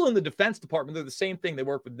 Google and the Defense Department, they're the same thing. They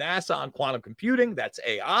work with NASA on quantum computing. That's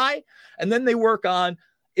AI. And then they work on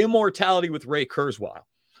Immortality with Ray Kurzweil.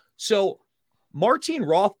 So Martine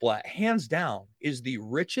Rothblatt, hands down, is the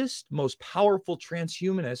richest, most powerful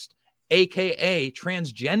transhumanist, aka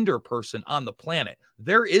transgender person on the planet.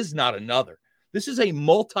 There is not another. This is a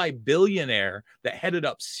multi-billionaire that headed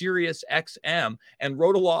up Sirius XM and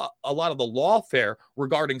wrote a lot of the lawfare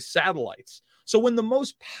regarding satellites. So when the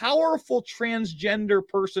most powerful transgender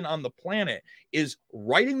person on the planet is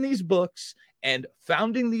writing these books and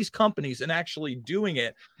founding these companies and actually doing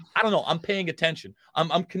it, I don't know. I'm paying attention.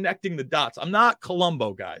 I'm connecting the dots. I'm not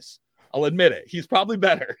Columbo, guys. I'll admit it. He's probably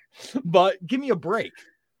better, but give me a break.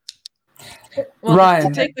 Well,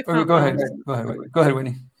 Ryan, to take the go ahead,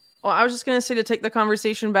 Whitney. Well, I was just going to say, to take the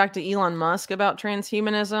conversation back to Elon Musk about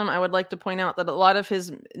transhumanism, I would like to point out that a lot of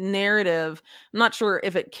his narrative, I'm not sure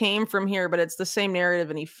if it came from here, but it's the same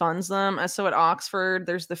narrative and he funds them. So at Oxford,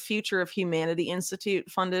 there's the Future of Humanity Institute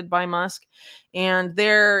funded by Musk. And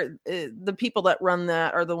they're the people that run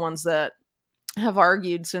that are the ones that have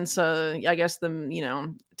argued since, I guess,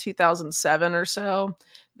 2007 or so,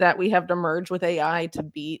 that we have to merge with AI to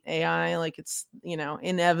beat AI. Like it's,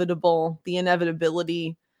 inevitable, the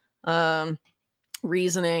inevitability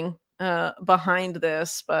reasoning behind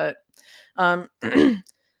this, but I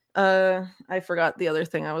forgot the other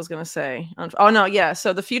thing I was going to say.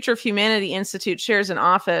 So the Future of Humanity Institute shares an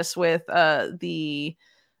office with the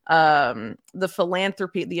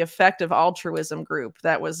philanthropy, the effective altruism group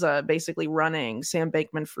that was basically running Sam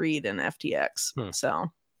Bankman-Fried and FTX.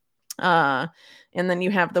 So and then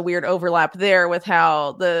you have the weird overlap there with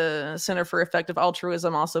how the Center for Effective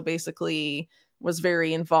Altruism also basically was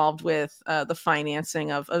very involved with the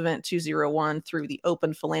financing of Event 201 through the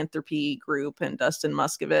Open Philanthropy Group and Dustin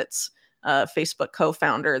Moskovitz, Facebook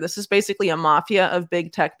co-founder. This is basically a mafia of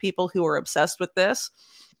big tech people who are obsessed with this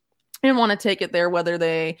and want to take it there whether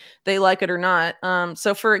they like it or not.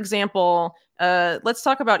 So for example, let's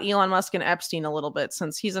talk about Elon Musk and Epstein a little bit,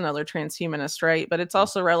 since he's another transhumanist, right? But it's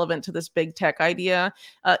also relevant to this big tech idea.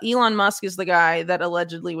 Elon Musk is the guy that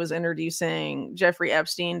allegedly was introducing Jeffrey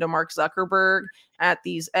Epstein to Mark Zuckerberg at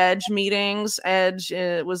these Edge meetings. Edge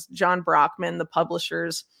was John Brockman, the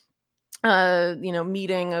publisher's,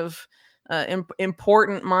 meeting of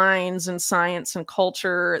important minds in science and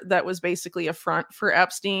culture that was basically a front for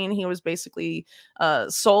Epstein. He was basically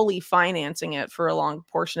solely financing it for a long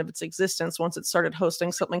portion of its existence once it started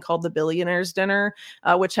hosting something called the Billionaires Dinner,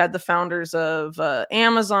 which had the founders of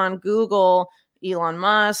Amazon, Google, Elon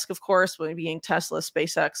Musk, of course, being Tesla,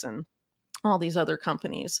 SpaceX, and all these other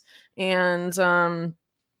companies. And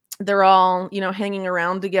they're all, hanging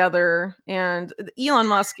around together. And Elon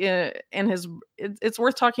Musk it's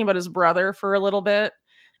worth talking about his brother for a little bit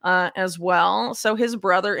as well. So his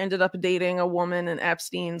brother ended up dating a woman in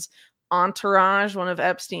Epstein's entourage, one of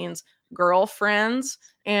Epstein's girlfriends.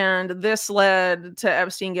 And this led to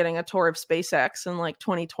Epstein getting a tour of SpaceX in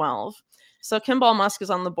 2012. So Kimball Musk is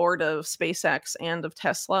on the board of SpaceX and of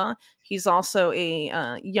Tesla. He's also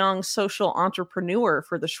a young social entrepreneur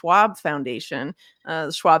for the Schwab Foundation,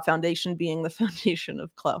 the Schwab Foundation being the foundation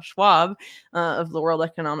of Klaus Schwab of the World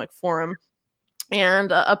Economic Forum,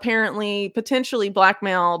 and apparently potentially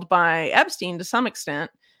blackmailed by Epstein to some extent.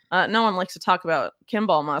 No one likes to talk about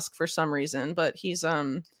Kimball Musk for some reason, but he's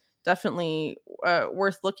definitely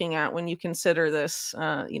worth looking at when you consider this,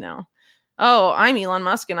 oh, I'm Elon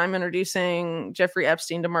Musk and I'm introducing Jeffrey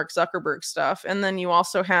Epstein to Mark Zuckerberg stuff. And then you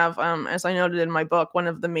also have, as I noted in my book, one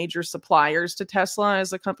of the major suppliers to Tesla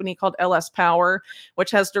is a company called LS Power, which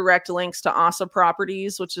has direct links to ASA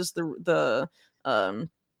Properties, which is the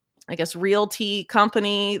realty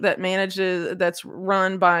company that's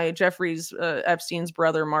run by Jeffrey's Epstein's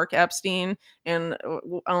brother, Mark Epstein, and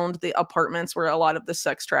owned the apartments where a lot of the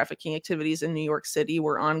sex trafficking activities in New York City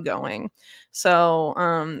were ongoing. So,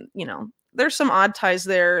 there's some odd ties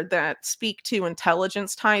there that speak to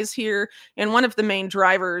intelligence ties here. And one of the main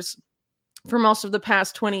drivers for most of the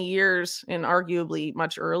past 20 years, and arguably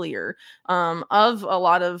much earlier, of a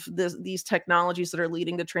lot of these technologies that are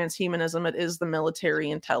leading to transhumanism, it is the military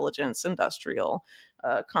intelligence industrial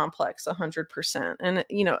complex, 100%. And,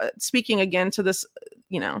 speaking again to this,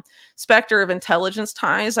 specter of intelligence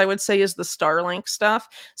ties, I would say is the Starlink stuff.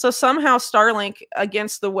 So somehow Starlink,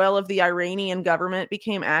 against the will of the Iranian government,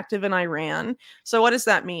 became active in Iran. So what does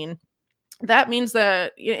that mean? That means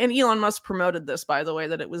that, and Elon Musk promoted this, by the way,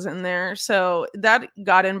 that it was in there. So that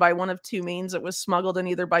got in by one of two means. It was smuggled in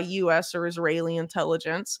either by US or Israeli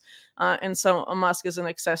intelligence. And so Musk is an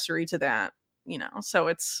accessory to that, so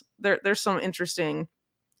it's there's some interesting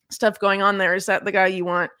stuff going on there. Is that the guy you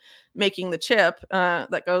want making the chip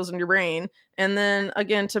that goes in your brain? And then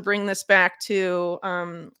again, to bring this back to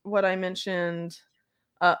what I mentioned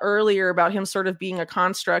earlier about him sort of being a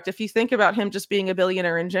construct. If you think about him just being a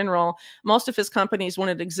billionaire in general, most of his companies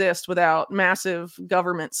wouldn't exist without massive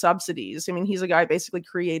government subsidies. I mean, he's a guy basically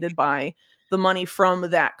created by the money from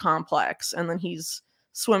that complex. And then he's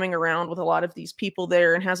swimming around with a lot of these people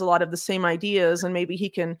there and has a lot of the same ideas. And maybe he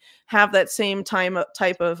can have that same type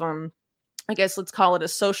of, I guess let's call it a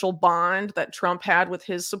social bond that Trump had with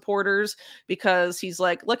his supporters, because he's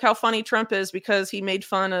like, look how funny Trump is because he made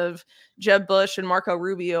fun of Jeb Bush and Marco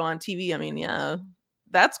Rubio on TV. I mean, yeah,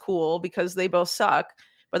 that's cool because they both suck,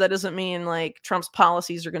 but that doesn't mean like Trump's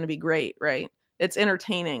policies are going to be great, right? It's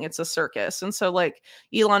entertaining. It's a circus. And so like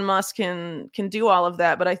Elon Musk can do all of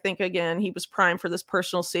that. But I think, again, he was primed for this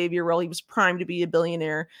personal savior role. He was primed to be a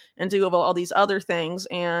billionaire and do all these other things.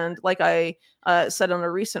 And like I said on a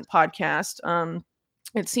recent podcast,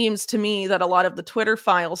 it seems to me that a lot of the Twitter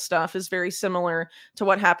file stuff is very similar to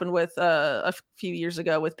what happened with a few years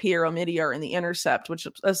ago with Pierre Omidyar in The Intercept, which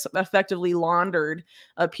effectively laundered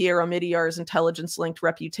Pierre Omidyar's intelligence-linked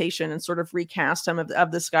reputation and sort of recast him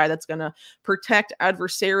of this guy that's going to protect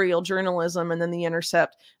adversarial journalism. And then The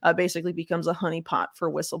Intercept basically becomes a honeypot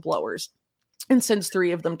for whistleblowers and sends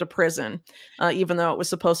 3 of them to prison, even though it was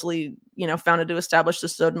supposedly, founded to establish the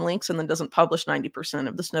Snowden links and then doesn't publish 90%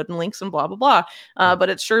 of the Snowden links and blah, blah, blah. But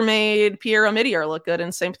it sure made Pierre Omidyar look good.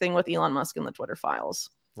 And same thing with Elon Musk and the Twitter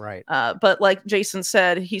files. Right. But like Jason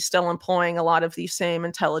said, he's still employing a lot of these same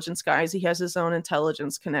intelligence guys. He has his own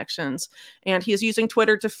intelligence connections, and he is using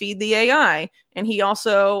Twitter to feed the AI. And he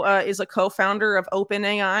also is a co-founder of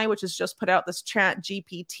OpenAI, which has just put out this Chat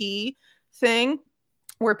GPT thing,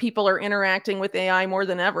 where people are interacting with AI more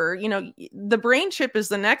than ever. The brain chip is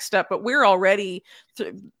the next step, but we're already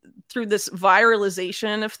through this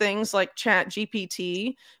viralization of things like Chat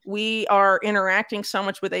GPT. We are interacting so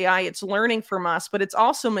much with AI. It's learning from us, but it's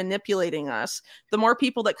also manipulating us. The more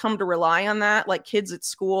people that come to rely on that, like kids at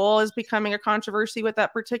school is becoming a controversy with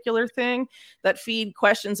that particular thing, that feed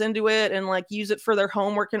questions into it and like use it for their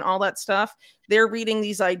homework and all that stuff. They're reading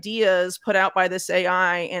these ideas put out by this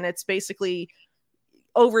AI, and it's basically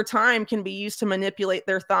over time can be used to manipulate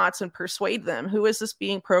their thoughts and persuade them. Who is this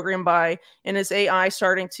being programmed by? And is AI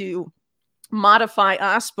starting to modify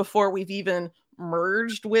us before we've even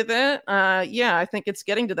merged with it? Yeah, I think it's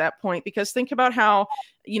getting to that point, because think about how,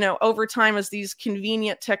 over time, as these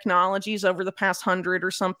convenient technologies over the past 100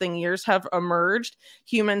 or something years have emerged,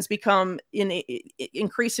 humans become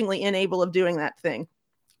increasingly unable of doing that thing.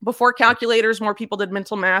 Before calculators, more people did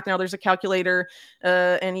mental math. Now there's a calculator,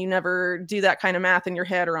 and you never do that kind of math in your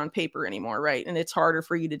head or on paper anymore, right? And it's harder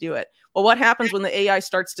for you to do it. Well, what happens when the AI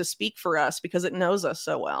starts to speak for us because it knows us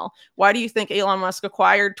so well? Why do you think Elon Musk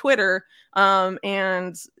acquired Twitter and,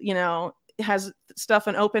 has stuff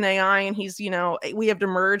in OpenAI, and he's, we have to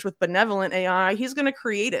merge with benevolent AI? He's going to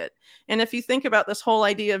create it. And if you think about this whole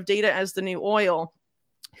idea of data as the new oil,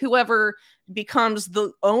 whoever becomes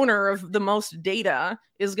the owner of the most data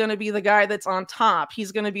is going to be the guy that's on top.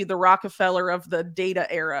 He's going to be the Rockefeller of the data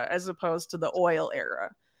era as opposed to the oil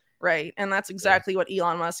era, right? And that's exactly what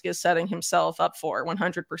Elon Musk is setting himself up for,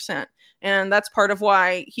 100%. And that's part of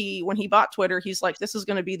why when he bought Twitter, he's like, this is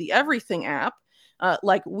going to be the everything app,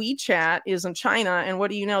 like WeChat is in China. And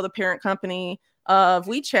what do you know? The parent company of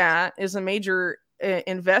WeChat is a major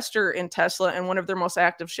investor in Tesla and one of their most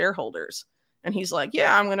active shareholders. And he's like,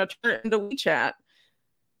 yeah, I'm going to turn it into WeChat.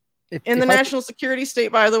 The national security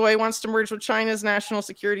state, by the way, wants to merge with China's national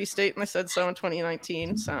security state. And they said so in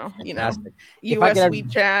 2019. So, US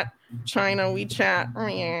WeChat, China WeChat.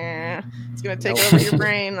 Yeah, it's going to take over your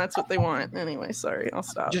brain. That's what they want. Anyway, sorry, I'll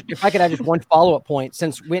stop. If I could add just one follow-up point,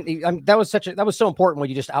 since Whitney, that was so important what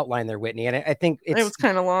you just outlined there, Whitney. And I think it was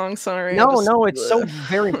kind of long. Sorry. No, it's so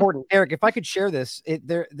very important. Derrick, if I could share this,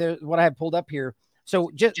 what I have pulled up here. So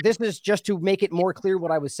this is just to make it more clear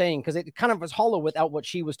what I was saying, because it kind of was hollow without what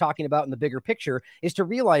she was talking about in the bigger picture, is to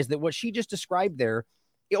realize that what she just described there,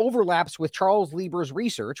 it overlaps with Charles Lieber's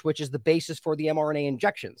research, which is the basis for the mRNA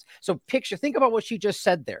injections. So think about what she just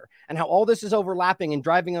said there and how all this is overlapping and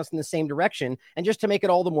driving us in the same direction. And just to make it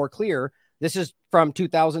all the more clear, this is from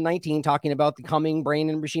 2019 talking about the coming brain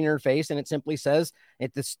and machine interface. And it simply says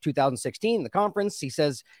at this 2016, the conference, he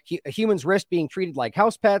says a human's wrist being treated like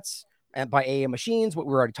house pets and by AI machines, what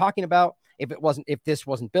we were already talking about. If this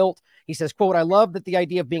wasn't built, he says, quote, I love that the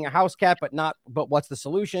idea of being a house cat, but what's the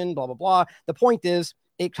solution? Blah, blah, blah. The point is,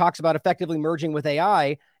 it talks about effectively merging with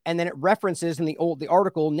AI. And then it references in the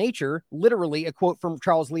article Nature, literally a quote from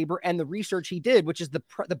Charles Lieber and the research he did, which is the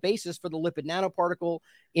basis for the lipid nanoparticle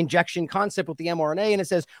injection concept with the mRNA. And it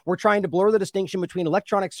says, we're trying to blur the distinction between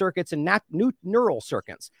electronic circuits and neural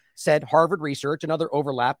circuits, said Harvard research, another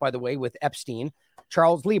overlap, by the way, with Epstein.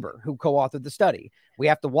 Charles Lieber, who co-authored the study. We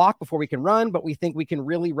have to walk before we can run, but we think we can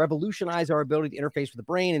really revolutionize our ability to interface with the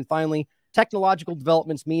brain. And finally, technological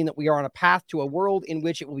developments mean that we are on a path to a world in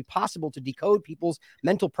which it will be possible to decode people's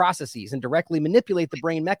mental processes and directly manipulate the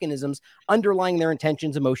brain mechanisms underlying their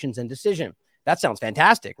intentions, emotions, and decision. That sounds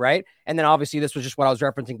fantastic, right? And then obviously this was just what I was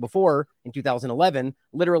referencing before in 2011,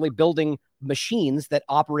 literally building machines that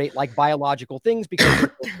operate like biological things because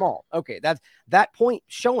they're so small. Okay, that's that point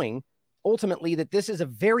showing ultimately that this is a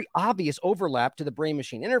very obvious overlap to the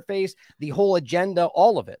brain-machine interface, the whole agenda,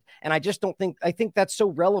 all of it. And I just don't think, I think that's so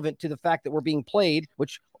relevant to the fact that we're being played,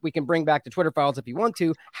 which we can bring back to Twitter files if you want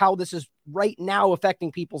to, how this is right now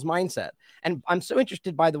affecting people's mindset. And I'm so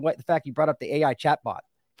interested by the fact you brought up the AI chatbot.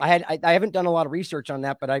 I haven't done a lot of research on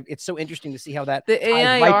that, but it's so interesting to see how that the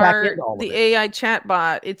AI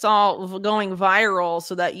chatbot, it's all going viral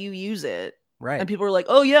so that you use it. Right. And people are like,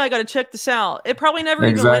 oh yeah, I got to check this out. It probably never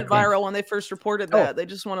even went viral when they first reported that. They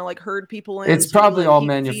just want to like herd people in. It's probably all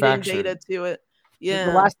manufactured. Data to it. Yeah.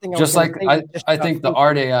 The last thing just like I think the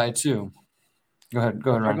art AI too. Go ahead,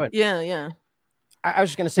 Ryan. Go ahead. Yeah. I was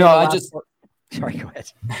just going to say. No, sorry, go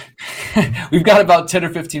ahead. We've got about 10 or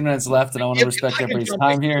 15 minutes left, and I want to respect everybody's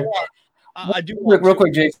time here. I do real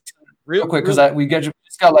quick, Jake. Real quick, because we just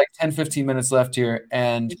got like 10, 15 minutes left here,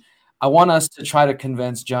 and I want us to try to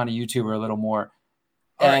convince Johnny YouTuber a little more.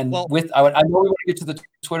 I know we want to get to the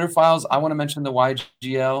Twitter files. I want to mention the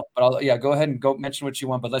YGL, but go ahead and go mention what you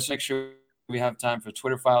want. But let's make sure we have time for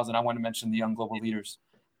Twitter files, and I want to mention the young global leaders.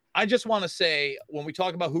 I just want to say, when we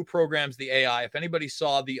talk about who programs the AI, if anybody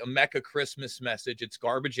saw the Emeka Christmas message, it's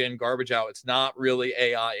garbage in, garbage out. It's not really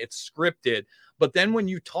AI. It's scripted. But then when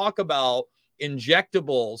you talk about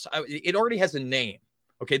injectables, it already has a name.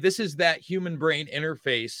 Okay, this is that human brain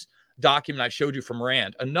interface document I showed you from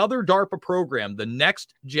Rand. Another DARPA program, the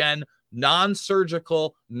next gen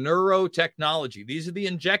non-surgical neurotechnology. These are the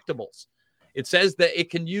injectables. It says that it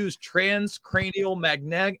can use transcranial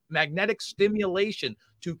magnetic stimulation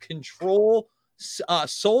to control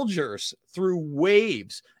soldiers through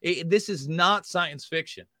waves. This is not science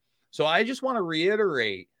fiction. So I just want to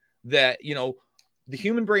reiterate that, the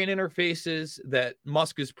human brain interfaces that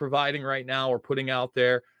Musk is providing right now or putting out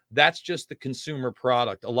there, that's just the consumer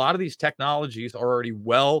product. A lot of these technologies are already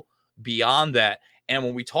well beyond that. And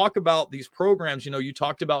when we talk about these programs, you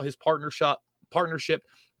talked about his partnership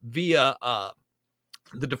via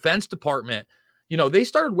the Defense Department. They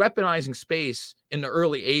started weaponizing space in the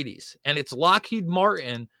early 80s, and it's Lockheed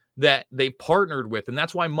Martin that they partnered with. And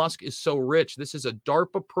that's why Musk is so rich. This is a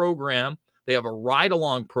DARPA program. They have a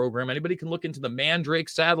ride-along program. Anybody can look into the Mandrake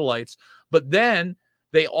satellites. But then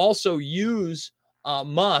they also use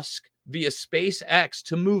Musk via SpaceX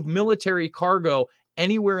to move military cargo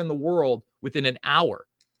anywhere in the world within an hour.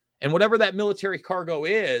 And whatever that military cargo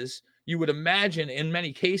is, you would imagine in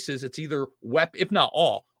many cases, it's either if not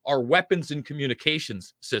all, are weapons and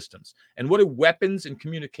communications systems. And what do weapons and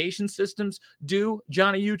communication systems do,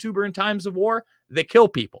 Johnny YouTuber, in times of war? They kill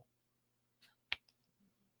people.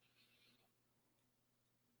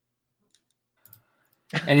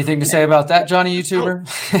 Anything to say about that, Johnny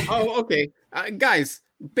YouTuber? Okay. Guys,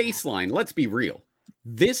 baseline, let's be real.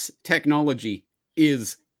 This technology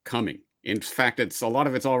is coming. In fact, a lot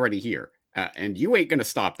of it's already here. And you ain't going to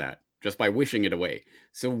stop that just by wishing it away.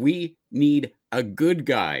 So we need a good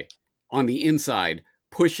guy on the inside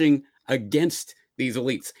pushing against these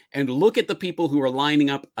elites. And look at the people who are lining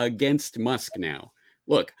up against Musk now.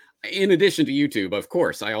 Look, in addition to YouTube, of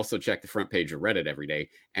course, I also check the front page of Reddit every day.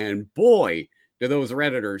 And boy, do those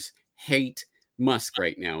Redditors hate Musk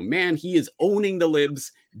right now. Man, he is owning the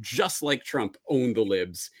libs just like Trump owned the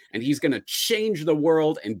libs. And he's going to change the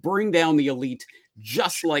world and bring down the elite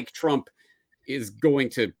just like Trump is going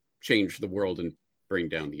to change the world and bring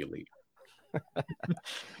down the elite.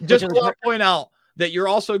 Just want to point out that you're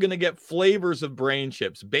also going to get flavors of brain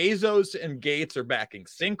chips. Bezos and Gates are backing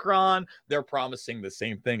Synchron. They're promising the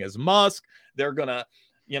same thing as Musk. They're going to,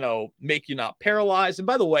 make you not paralyzed. And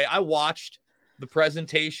by the way, I watched the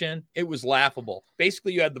presentation. It was laughable.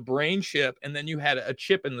 Basically, you had the brain chip, and then you had a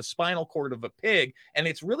chip in the spinal cord of a pig. And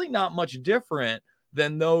it's really not much different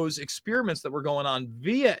than those experiments that were going on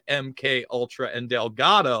via MK Ultra and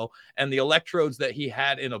Delgado and the electrodes that he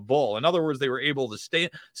had in a bull. In other words, they were able to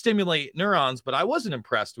stimulate neurons, but I wasn't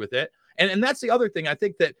impressed with it. And that's the other thing. I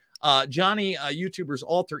think that Johnny YouTuber's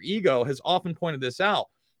alter ego has often pointed this out.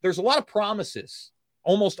 There's a lot of promises,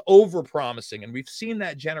 almost over promising. And we've seen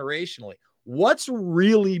that generationally. What's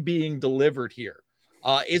really being delivered here?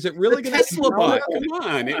 Is it really going to Tesla bot? Come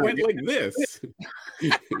on, it went like this,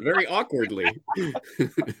 very awkwardly.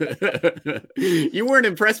 You weren't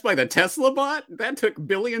impressed by the Tesla bot? That took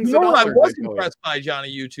billions of dollars. I was impressed by,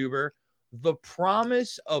 Johnny YouTuber. The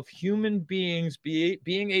promise of human beings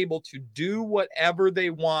being able to do whatever they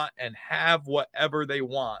want and have whatever they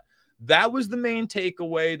want. That was the main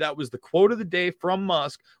takeaway. That was the quote of the day from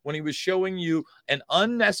Musk when he was showing you an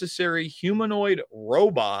unnecessary humanoid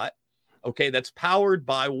robot. Okay, that's powered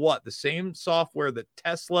by what? The same software that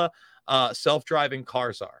Tesla self-driving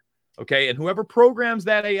cars are. Okay, and whoever programs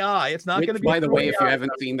that AI, it's not going to be. By the way, if you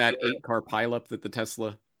haven't seen that 8-car pileup that the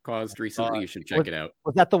Tesla caused recently, you should check it out.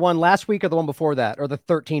 Was that the one last week or the one before that, or the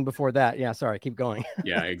 13 before that? Yeah, sorry, keep going.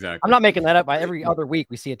 Yeah, exactly. I'm not making that up. Every other week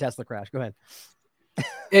we see a Tesla crash. Go ahead.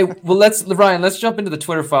 Hey, well, Ryan, let's jump into the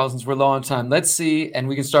Twitter files since we're low on time. Let's see, and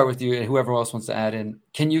we can start with you and whoever else wants to add in.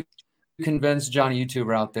 Can you convince Johnny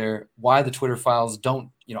YouTuber out there why the Twitter files don't,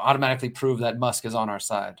 automatically prove that Musk is on our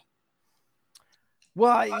side?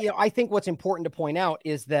 Well, I think what's important to point out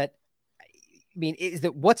is that,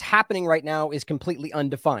 what's happening right now is completely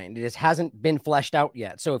undefined. It hasn't been fleshed out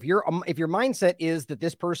yet. So if your mindset is that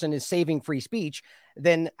this person is saving free speech,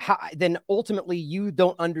 then ultimately you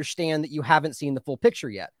don't understand that you haven't seen the full picture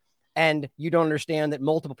yet. And you don't understand that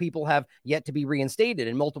multiple people have yet to be reinstated,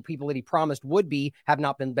 and multiple people that he promised would be have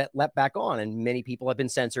not been let back on. And many people have been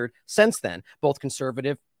censored since then, both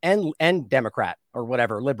conservative and Democrat or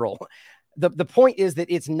whatever, liberal. The point is that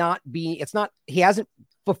he hasn't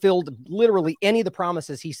fulfilled literally any of the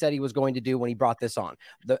promises he said he was going to do when he brought this on.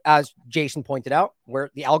 As Jason pointed out,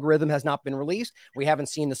 where the algorithm has not been released, we haven't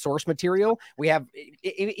seen the source material. We have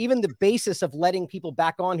even the basis of letting people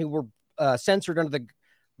back on who were censored under the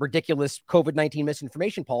ridiculous COVID-19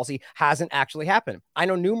 misinformation policy hasn't actually happened. I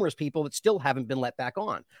know numerous people that still haven't been let back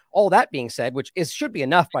on. All that being said, which should be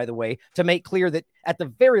enough, by the way, to make clear that at the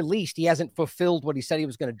very least, he hasn't fulfilled what he said he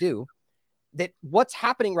was going to do. That what's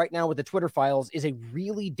happening right now with the Twitter files is a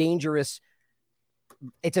really dangerous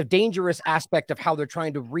aspect of how they're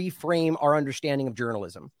trying to reframe our understanding of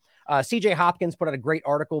journalism. CJ Hopkins put out a great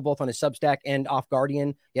article both on his Substack and Off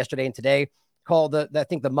Guardian yesterday and today called I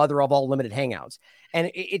think the mother of all limited hangouts.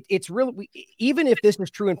 And it's really, even if this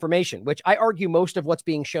is true information, which I argue most of what's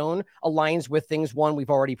being shown aligns with things, one,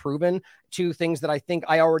 we've already proven, two, things that I think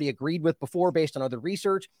I already agreed with before based on other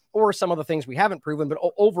research, or some of the things we haven't proven. But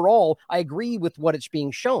overall, I agree with what it's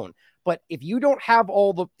being shown. But if you don't have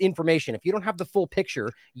all the information, if you don't have the full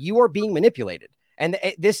picture, you are being manipulated. And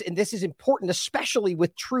this is important, especially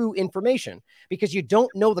with true information, because you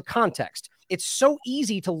don't know the context. It's so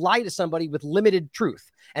easy to lie to somebody with limited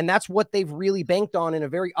truth. And that's what they've really banked on in a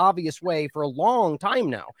very obvious way for a long time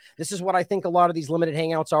now. This is what I think a lot of these limited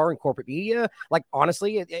hangouts are in corporate media. Like,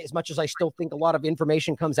 honestly, as much as I still think a lot of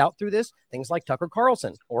information comes out through this, things like Tucker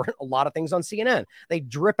Carlson or a lot of things on CNN, they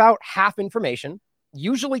drip out half information,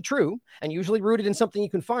 usually true and usually rooted in something you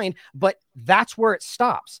can find, but that's where it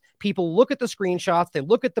stops. People look at the screenshots, they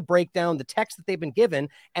look at the breakdown, the text that they've been given,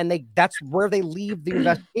 and that's where they leave the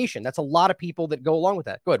investigation. That's a lot of people that go along with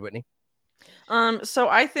that. Go ahead, Whitney. So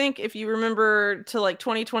I think if you remember to like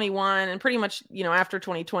 2021 and pretty much, after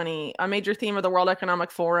 2020, a major theme of the World Economic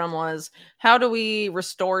Forum was how do we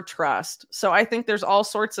restore trust? So I think there's all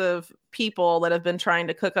sorts of people that have been trying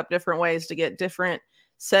to cook up different ways to get different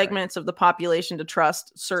segments of the population to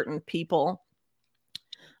trust certain people.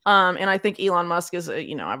 And I think Elon Musk is,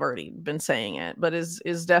 I've already been saying it, but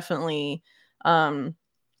is definitely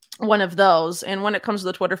one of those. And when it comes to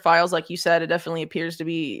the Twitter files, like you said, it definitely appears to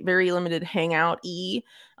be very limited hangout-y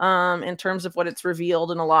in terms of what it's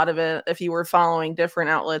revealed. And a lot of it, if you were following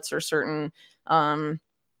different outlets or certain, parts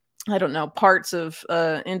of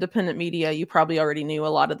independent media, you probably already knew a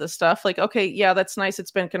lot of this stuff. Like, okay, yeah, that's nice.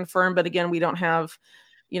 It's been confirmed. But again, we don't have,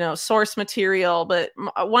 source material. But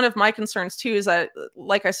one of my concerns too is that,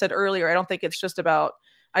 like I said earlier, I don't think it's just about,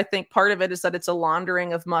 I think part of it is that it's a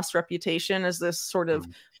laundering of Musk's reputation as this sort of,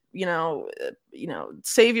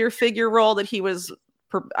 savior figure role that he was,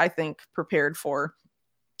 I think, prepared for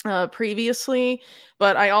previously.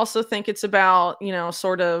 But I also think it's about,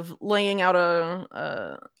 sort of laying out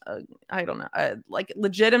like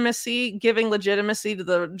legitimacy, giving legitimacy to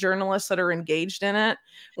the journalists that are engaged in it,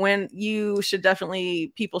 when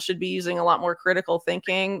people should be using a lot more critical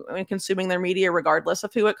thinking and consuming their media regardless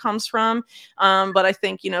of who it comes from. But I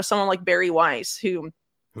think, someone like Barry Weiss, who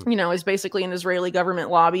you know, is basically an Israeli government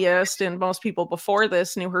lobbyist. And most people before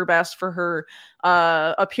this knew her best for her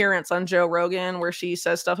appearance on Joe Rogan, where she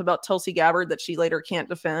says stuff about Tulsi Gabbard that she later can't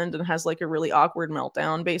defend and has like a really awkward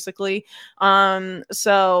meltdown, basically.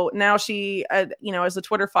 So now she, you know, as the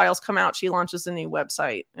Twitter files come out, she launches a new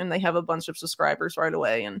website and they have a bunch of subscribers right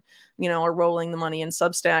away and, you know, are rolling the money in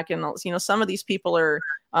Substack. And, you know, some of these people are,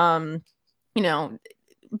 you know,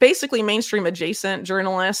 basically mainstream adjacent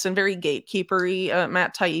journalists and very gatekeepery.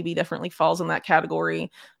 Matt Taibbi definitely falls in that category.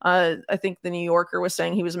 I think the New Yorker was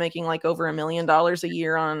saying he was making like over $1 million a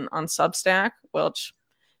year on Substack, which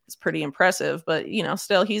is pretty impressive, but you know,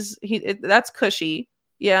 still that's cushy.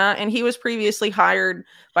 Yeah. And he was previously hired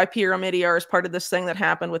by Pierre Omidyar as part of this thing that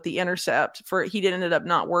happened with The Intercept. He ended up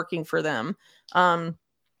not working for them.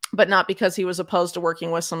 But not because he was opposed to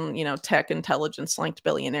working with some, you know, tech intelligence linked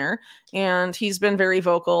billionaire. And he's been very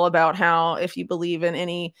vocal about how if you believe in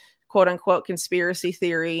any quote unquote conspiracy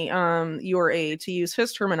theory, you're to use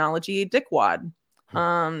his terminology, dickwad.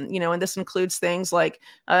 You know, and this includes things like,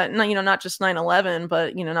 you know, not just 9/11,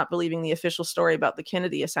 but, you know, not believing the official story about the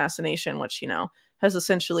Kennedy assassination, which, you know, has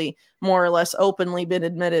essentially more or less openly been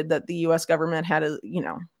admitted that the U.S. government had a, you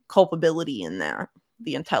know, culpability in that,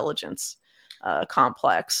 the intelligence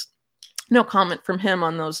complex. No comment from him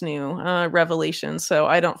on those new revelations. So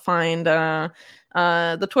I don't find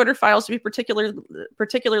the Twitter files to be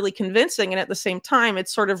particularly convincing. And at the same time,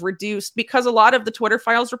 it's sort of reduced because a lot of the Twitter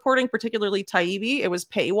files reporting, particularly Taibbi, it was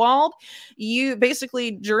paywalled.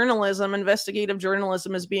 Journalism, investigative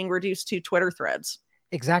journalism is being reduced to Twitter threads.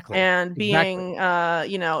 Exactly. And being,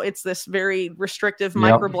 you know, it's this very restrictive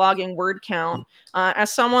microblogging word count.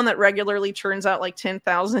 As someone that regularly churns out like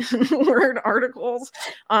 10,000 word articles,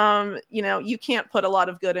 you know, you can't put a lot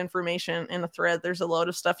of good information in a thread. There's a load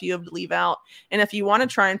of stuff you have to leave out. And if you want to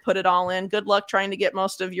try and put it all in, good luck trying to get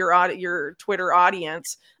most of your Twitter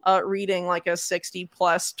audience reading like a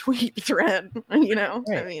 60+ tweet thread. You know,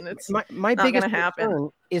 right. I mean, it's my not biggest going to happen.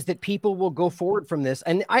 Is that people will go forward from this.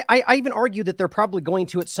 And I even argue that they're probably going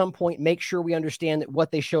to at some point make sure we understand that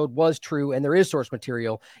what they showed was true and there is source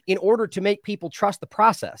material in order to make people trust the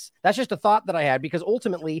process. That's just a thought that I had, because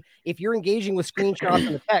ultimately, if you're engaging with screenshots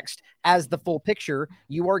and the text as the full picture,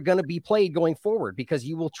 you are going to be played going forward because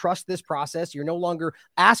you will trust this process. You're no longer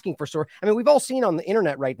asking for source. I mean, we've all seen on the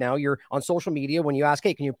internet right now, you're on social media, when you ask,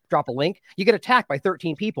 hey, can you drop a link? You get attacked by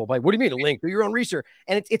 13 people. Like, what do you mean a link? Do your own research.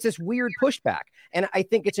 And it's this weird pushback. And I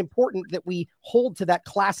think it's important that we hold to that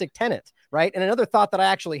classic tenet, right? And another thought that I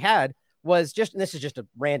actually had was just, and this is just a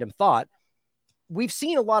random thought, we've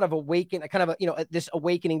seen a lot of this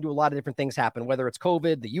awakening to a lot of different things happen, whether it's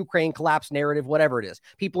COVID, the Ukraine collapse narrative, whatever it is.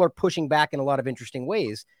 People are pushing back in a lot of interesting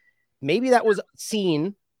ways. Maybe that was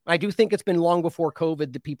seen. I do think it's been long before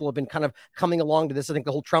COVID that people have been kind of coming along to this. I think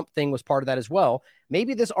the whole Trump thing was part of that as well.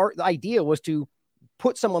 Maybe the idea was to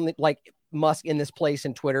put someone like Musk in this place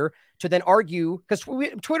in Twitter to then argue, because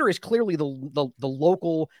Twitter is clearly the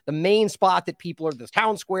local, the main spot that people are, this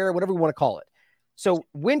town square, whatever we want to call it. So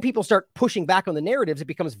when people start pushing back on the narratives, it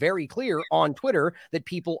becomes very clear on Twitter that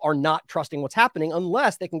people are not trusting what's happening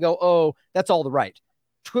unless they can go, oh, that's all the right.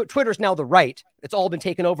 Twitter's now the right. It's all been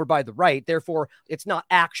taken over by the right. Therefore, it's not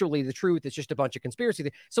actually the truth. It's just a bunch of conspiracy.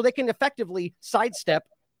 So they can effectively sidestep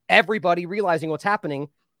everybody realizing what's happening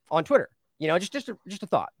on Twitter. You know, just a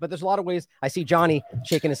thought. But there's a lot of ways. I see Johnny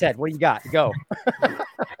shaking his head. What do you got? Go.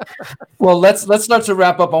 Well, let's start to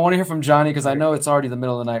wrap up. I want to hear from Johnny because I know it's already the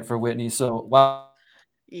middle of the night for Whitney. So,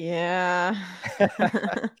 yeah.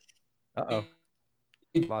 Uh-oh.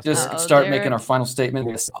 Just start Derek. making our final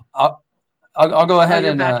statement. I'll go ahead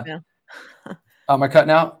and. Am I cutting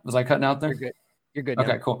out? Was I cutting out there? You're good. You're good.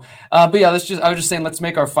 Okay, cool. But yeah, I was just saying, let's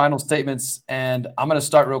make our final statements, and I'm going to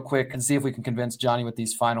start real quick and see if we can convince Johnny with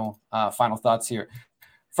these final thoughts here.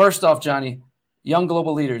 First off, Johnny, young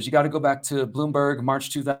global leaders, you got to go back to Bloomberg,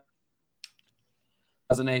 March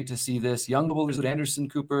 2008 to see this. Young global leaders with Anderson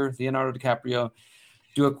Cooper, Leonardo DiCaprio.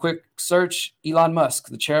 Do a quick search. Elon Musk,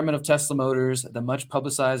 the chairman of Tesla Motors, the much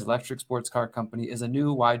publicized electric sports car company, is a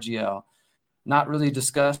new YGL. Not really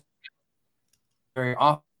discussed very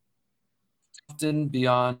often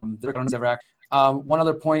beyond one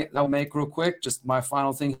other point I'll make real quick, just my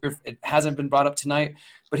final thing here. It hasn't been brought up tonight,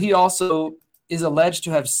 but he also is alleged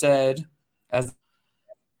to have said, as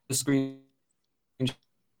the screen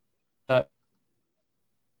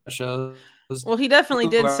shows. Well, he definitely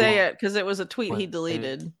did say it because it was a tweet he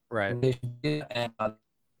deleted. Right. And,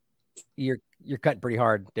 you're cutting pretty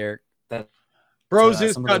hard, Derek. Broze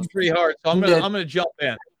is cutting pretty hard, so I'm gonna jump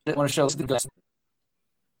in. I want to show the guys.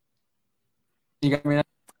 You got me now?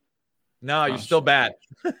 No, you're Oh, still shit. bad.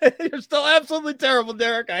 You're still absolutely terrible,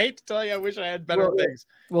 Derek. I hate to tell you, I wish I had better things.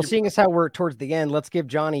 Well, seeing as how we're towards the end, let's give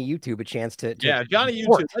Johnny YouTube a chance to Yeah, Johnny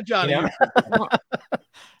report, YouTube. Let Johnny you know? YouTube.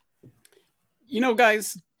 You know,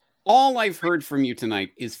 guys, all I've heard from you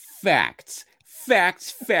tonight is facts.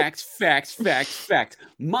 Facts, facts, facts, facts, facts.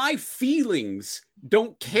 My feelings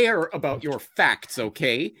don't care about your facts,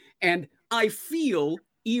 okay? And I feel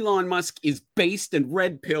Elon Musk is based and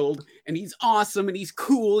red-pilled, and he's awesome, and he's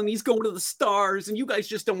cool, and he's going to the stars, and you guys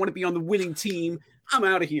just don't want to be on the winning team. I'm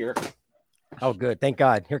out of here. Oh, good. Thank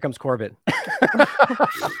God. Here comes Corbett. I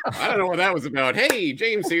don't know what that was about. Hey,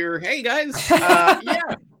 James here. Hey, guys.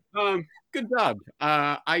 Good job.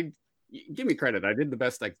 Give me credit. I did the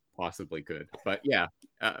best I possibly could. But yeah,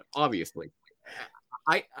 obviously,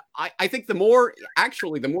 I think the more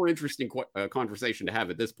interesting conversation to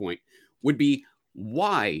have at this point would be,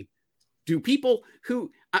 why do people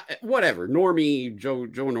who whatever, normie, Joe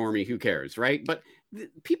normie, who cares, right? But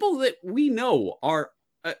people that we know are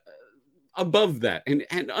above that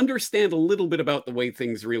and understand a little bit about the way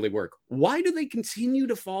things really work, why do they continue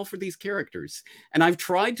to fall for these characters? And I've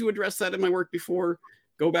tried to address that in my work before.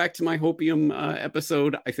 Go back to my hopium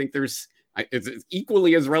episode. I think it's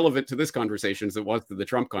equally as relevant to this conversation as it was to the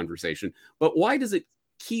Trump conversation. But why does it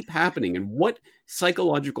keep happening, and what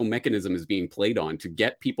psychological mechanism is being played on to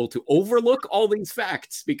get people to overlook all these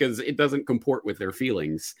facts because it doesn't comport with their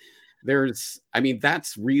feelings? That's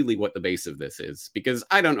really what the base of this is, because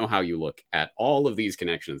I don't know how you look at all of these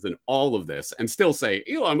connections and all of this and still say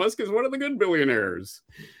Elon Musk is one of the good billionaires.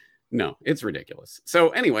 No, it's ridiculous. So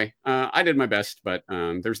anyway, I did my best, but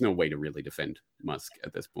there's no way to really defend Musk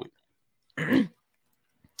at this point.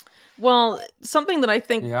 Well, something that I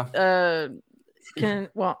think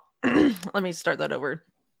let me start that over.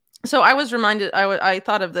 So I was reminded, I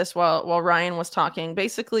thought of this while Ryan was talking.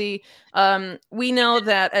 Basically, we know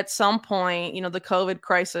that at some point, the COVID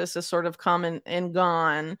crisis has sort of come and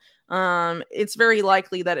gone. It's very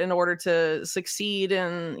likely that in order to succeed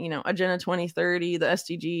in, Agenda 2030, the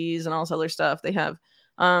SDGs and all this other stuff they have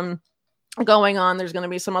going on, there's going to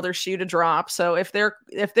be some other shoe to drop. So if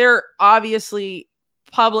they're obviously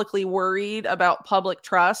publicly worried about public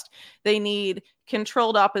trust, they need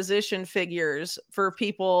controlled opposition figures for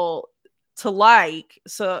people to like,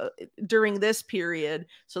 so during this period,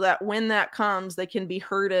 so that when that comes, they can be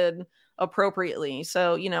herded appropriately.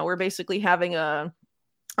 So, we're basically having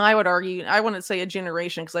I would argue, I wouldn't say a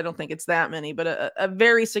generation, because I don't think it's that many, but a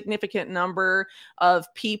very significant number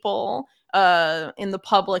of people in the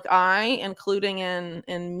public eye, including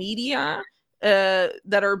in media,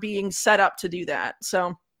 that are being set up to do that.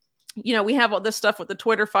 So, we have all this stuff with the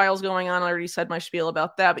Twitter files going on. I already said my spiel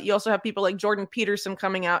about that, but you also have people like Jordan Peterson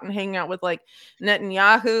coming out and hanging out with like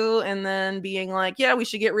Netanyahu and then being like, yeah, we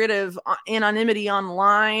should get rid of anonymity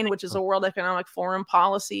online, which is a World Economic Forum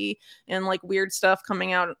policy, and like weird stuff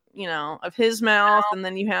coming out, of his mouth. And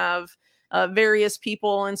then you have various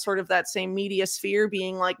people in sort of that same media sphere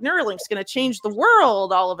being like, Neuralink's going to change the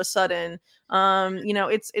world all of a sudden.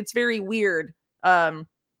 It's very weird.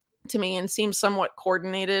 To me, and seems somewhat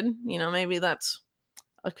coordinated. Maybe that's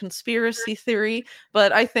a conspiracy theory,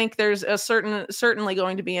 but I think there's certainly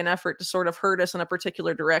going to be an effort to sort of herd us in a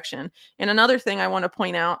particular direction. And another thing I want to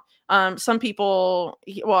point out, some people,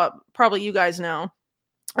 well, probably you guys know,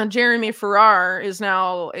 Jeremy Farrar is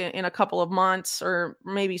now in a couple of months or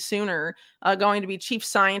maybe sooner going to be chief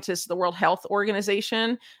scientist of the World Health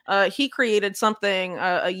Organization. He created something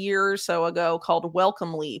a year or so ago called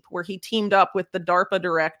Welcome Leap, where he teamed up with the DARPA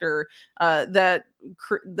director that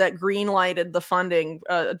green-lighted the funding,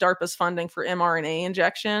 DARPA's funding for mRNA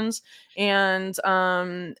injections. And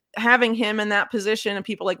having him in that position and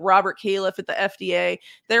people like Robert Califf at the FDA,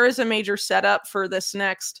 there is a major setup for this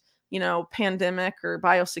next pandemic or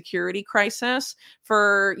biosecurity crisis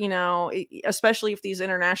for, especially if these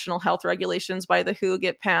international health regulations by the WHO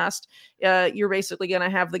get passed, you're basically going to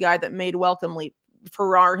have the guy that made Welcome Leap,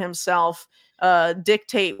 Farrar himself,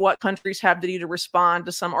 dictate what countries have to do to respond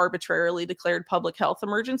to some arbitrarily declared public health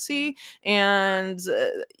emergency. And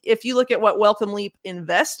if you look at what Welcome Leap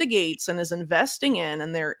investigates and is investing in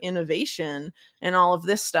and their innovation and all of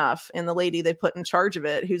this stuff, and the lady they put in charge of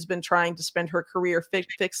it, who's been trying to spend her career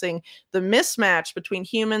fixing the mismatch between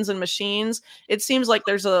humans and machines, it seems like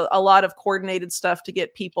there's a lot of coordinated stuff to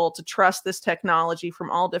get people to trust this technology from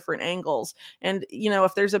all different angles. And,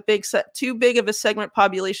 if there's too big of a segment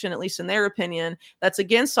population, at least in their opinion, that's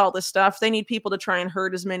against all this stuff, they need people to try and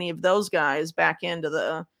herd as many of those guys back into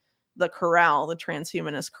the corral, the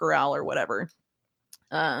transhumanist corral or whatever.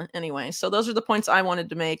 Anyway, so those are the points I wanted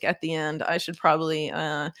to make at the end. I should probably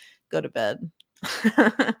go to bed.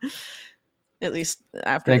 at least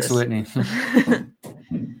after Thanks, this. Whitney.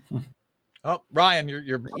 Oh, Ryan,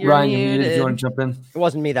 you're Ryan, you're muted. muted. If you want to jump in. It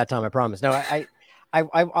wasn't me that time, I promise. No,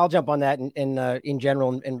 I'll jump on that in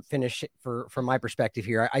general and finish from my perspective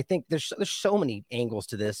here. I think there's so many angles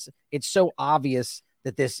to this. It's so obvious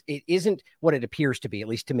that it isn't what it appears to be, at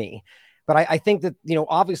least to me. But I think that,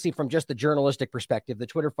 obviously from just the journalistic perspective, the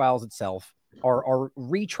Twitter files itself are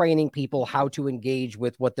retraining people how to engage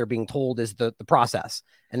with what they're being told is the process.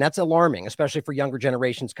 And that's alarming, especially for younger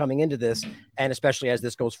generations coming into this, and especially as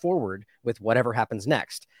this goes forward with whatever happens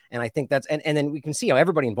next. And I think that's, and then we can see how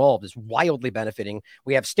everybody involved is wildly benefiting.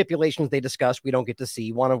 We have stipulations they discuss we don't get to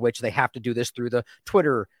see, one of which they have to do this through the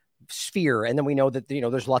Twitter sphere. And then we know that,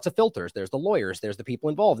 there's lots of filters. There's the lawyers, there's the people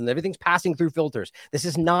involved, and everything's passing through filters. This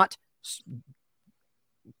is not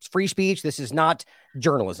free speech. This is not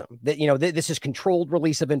journalism. This is controlled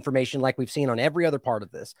release of information like we've seen on every other part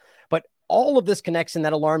of this. But all of this connects in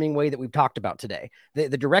that alarming way that we've talked about today. The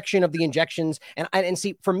direction of the injections. And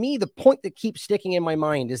see, for me, the point that keeps sticking in my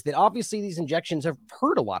mind is that obviously these injections have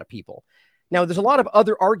hurt a lot of people. Now, there's a lot of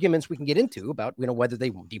other arguments we can get into about, whether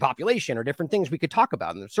they depopulation or different things we could talk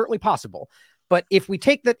about, and they're certainly possible. But if we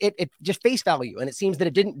take that it just face value and it seems that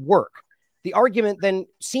it didn't work, the argument then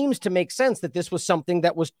seems to make sense that this was something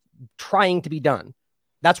that was trying to be done.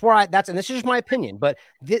 That's where and this is just my opinion, but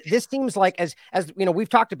this seems like as we've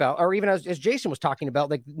talked about, or even as Jason was talking about,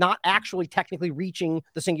 like not actually technically reaching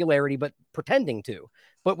the singularity, but pretending to.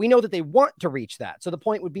 But we know that they want to reach that. So the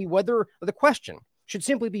point would be the question should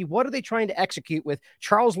simply be, what are they trying to execute with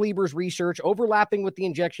Charles Lieber's research, overlapping with the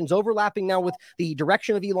injections, overlapping now with the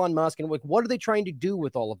direction of Elon Musk, and what are they trying to do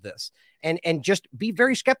with all of this? And just be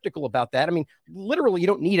very skeptical about that. I mean, literally, you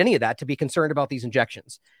don't need any of that to be concerned about these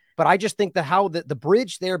injections. But I just think that how the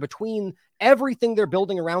bridge there between everything they're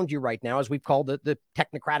building around you right now, as we've called the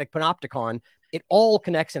technocratic panopticon, it all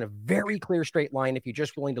connects in a very clear straight line if you're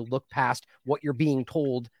just willing to look past what you're being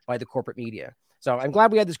told by the corporate media. So I'm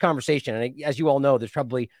glad we had this conversation. And as you all know, there's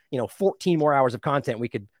probably, 14 more hours of content we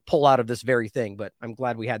could pull out of this very thing. But I'm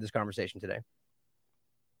glad we had this conversation today.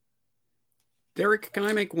 Derrick, can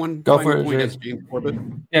I make one final point as James Corbett?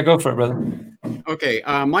 Yeah, go for it, brother. Okay,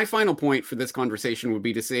 my final point for this conversation would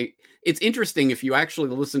be to say, it's interesting if you actually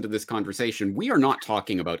listen to this conversation, we are not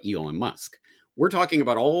talking about Elon Musk. We're talking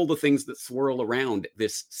about all the things that swirl around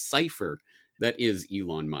this cipher that is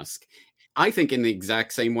Elon Musk. I think in the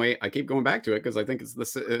exact same way, I keep going back to it because I think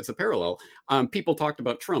it's a parallel. People talked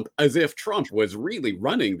about Trump as if Trump was really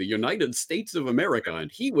running the United States of America and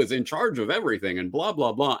he was in charge of everything and blah,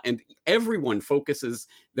 blah, blah. And everyone focuses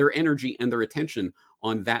their energy and their attention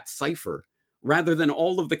on that cipher rather than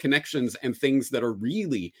all of the connections and things that are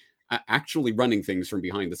really actually running things from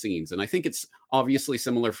behind the scenes. And I think it's obviously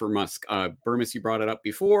similar for Musk. Bermas, you brought it up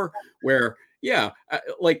before, where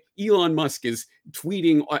like Elon Musk is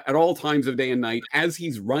tweeting at all times of day and night as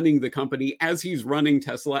he's running the company, as he's running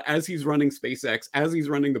Tesla, as he's running SpaceX, as he's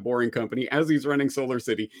running the Boring Company, as he's running Solar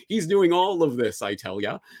City. He's doing all of this, I tell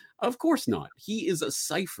ya. Of course not. He is a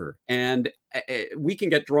cipher, and we can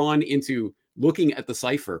get drawn into looking at the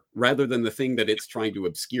cipher rather than the thing that it's trying to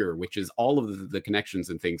obscure, which is all of the connections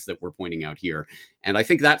and things that we're pointing out here. And I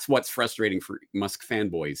think that's what's frustrating for Musk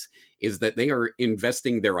fanboys, is that they are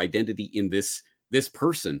investing their identity in this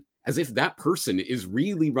person as if that person is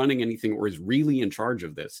really running anything or is really in charge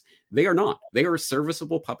of this. They are not. They are a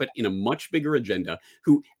serviceable puppet in a much bigger agenda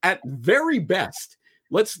who, at very best,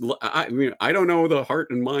 I don't know the heart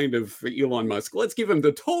and mind of Elon Musk. Let's give him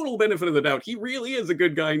the total benefit of the doubt. He really is a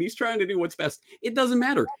good guy and he's trying to do what's best. It doesn't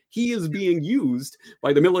matter. He is being used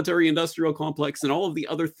by the military industrial complex and all of the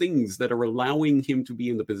other things that are allowing him to be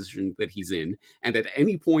in the position that he's in. And at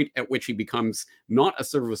any point at which he becomes not a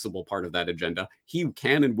serviceable part of that agenda, he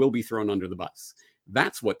can and will be thrown under the bus.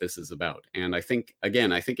 That's what this is about. And I think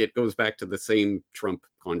it goes back to the same Trump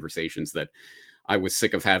conversations that I was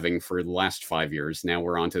sick of having for the last 5 years. Now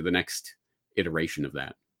we're on to the next iteration of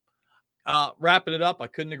that. Wrapping it up, I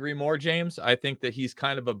couldn't agree more, James. I think that he's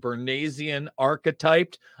kind of a Bernaysian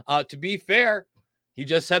archetype. To be fair, he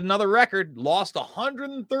just had another record, lost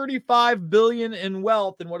 135 billion in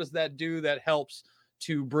wealth. And what does that do? That helps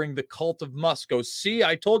to bring the cult of Musk. Go, see,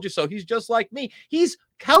 I told you so. He's just like me. He's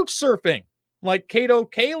couch surfing like Kato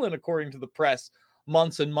Kalin, according to the press,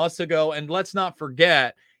 months and months ago. And let's not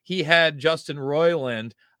forget, he had Justin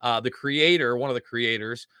Roiland, one of the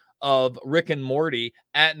creators of Rick and Morty,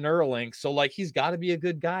 at Neuralink. So, he's got to be a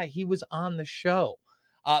good guy. He was on the show.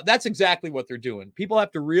 That's exactly what they're doing. People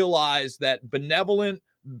have to realize that benevolent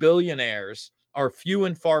billionaires are few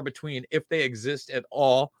and far between, if they exist at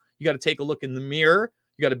all. You got to take a look in the mirror.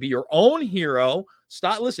 You got to be your own hero.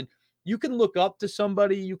 Listen, you can look up to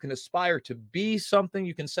somebody, you can aspire to be something,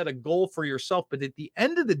 you can set a goal for yourself, but at the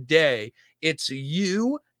end of the day, it's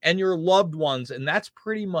you and your loved ones, and that's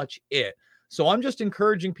pretty much it. So I'm just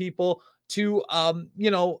encouraging people to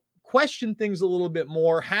question things a little bit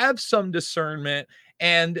more, have some discernment,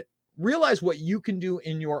 and realize what you can do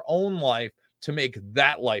in your own life to make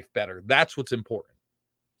that life better. That's what's important.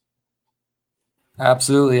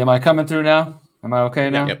 Absolutely. Am I coming through now? Am I okay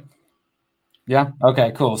now? Yep. Yeah.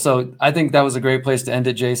 Okay, cool. So I think that was a great place to end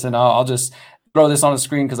it, Jason. I'll just throw this on the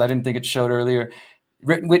screen because I didn't think it showed earlier.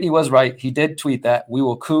 Whitney was right. He did tweet that we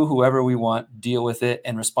will coup whoever we want, deal with it,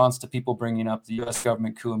 in response to people bringing up the U.S.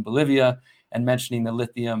 government coup in Bolivia and mentioning the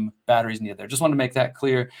lithium batteries near there. Just wanted to make that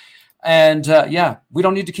clear. And we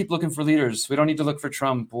don't need to keep looking for leaders. We don't need to look for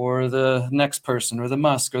Trump or the next person or the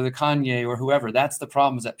Musk or the Kanye or whoever. That's the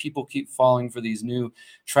problem, is that people keep falling for these new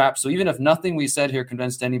traps. So even if nothing we said here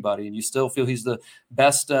convinced anybody and you still feel he's the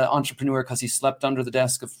best entrepreneur because he slept under the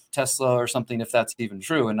desk of Tesla or something, if that's even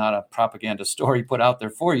true and not a propaganda story put out there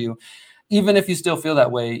for you, even if you still feel that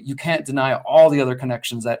way, you can't deny all the other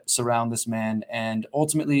connections that surround this man. And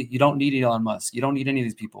ultimately, you don't need Elon Musk. You don't need any of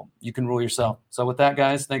these people. You can rule yourself. So with that,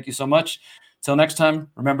 guys, thank you so much. Till next time,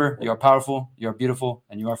 remember, you are powerful, you are beautiful,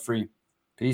 and you are free.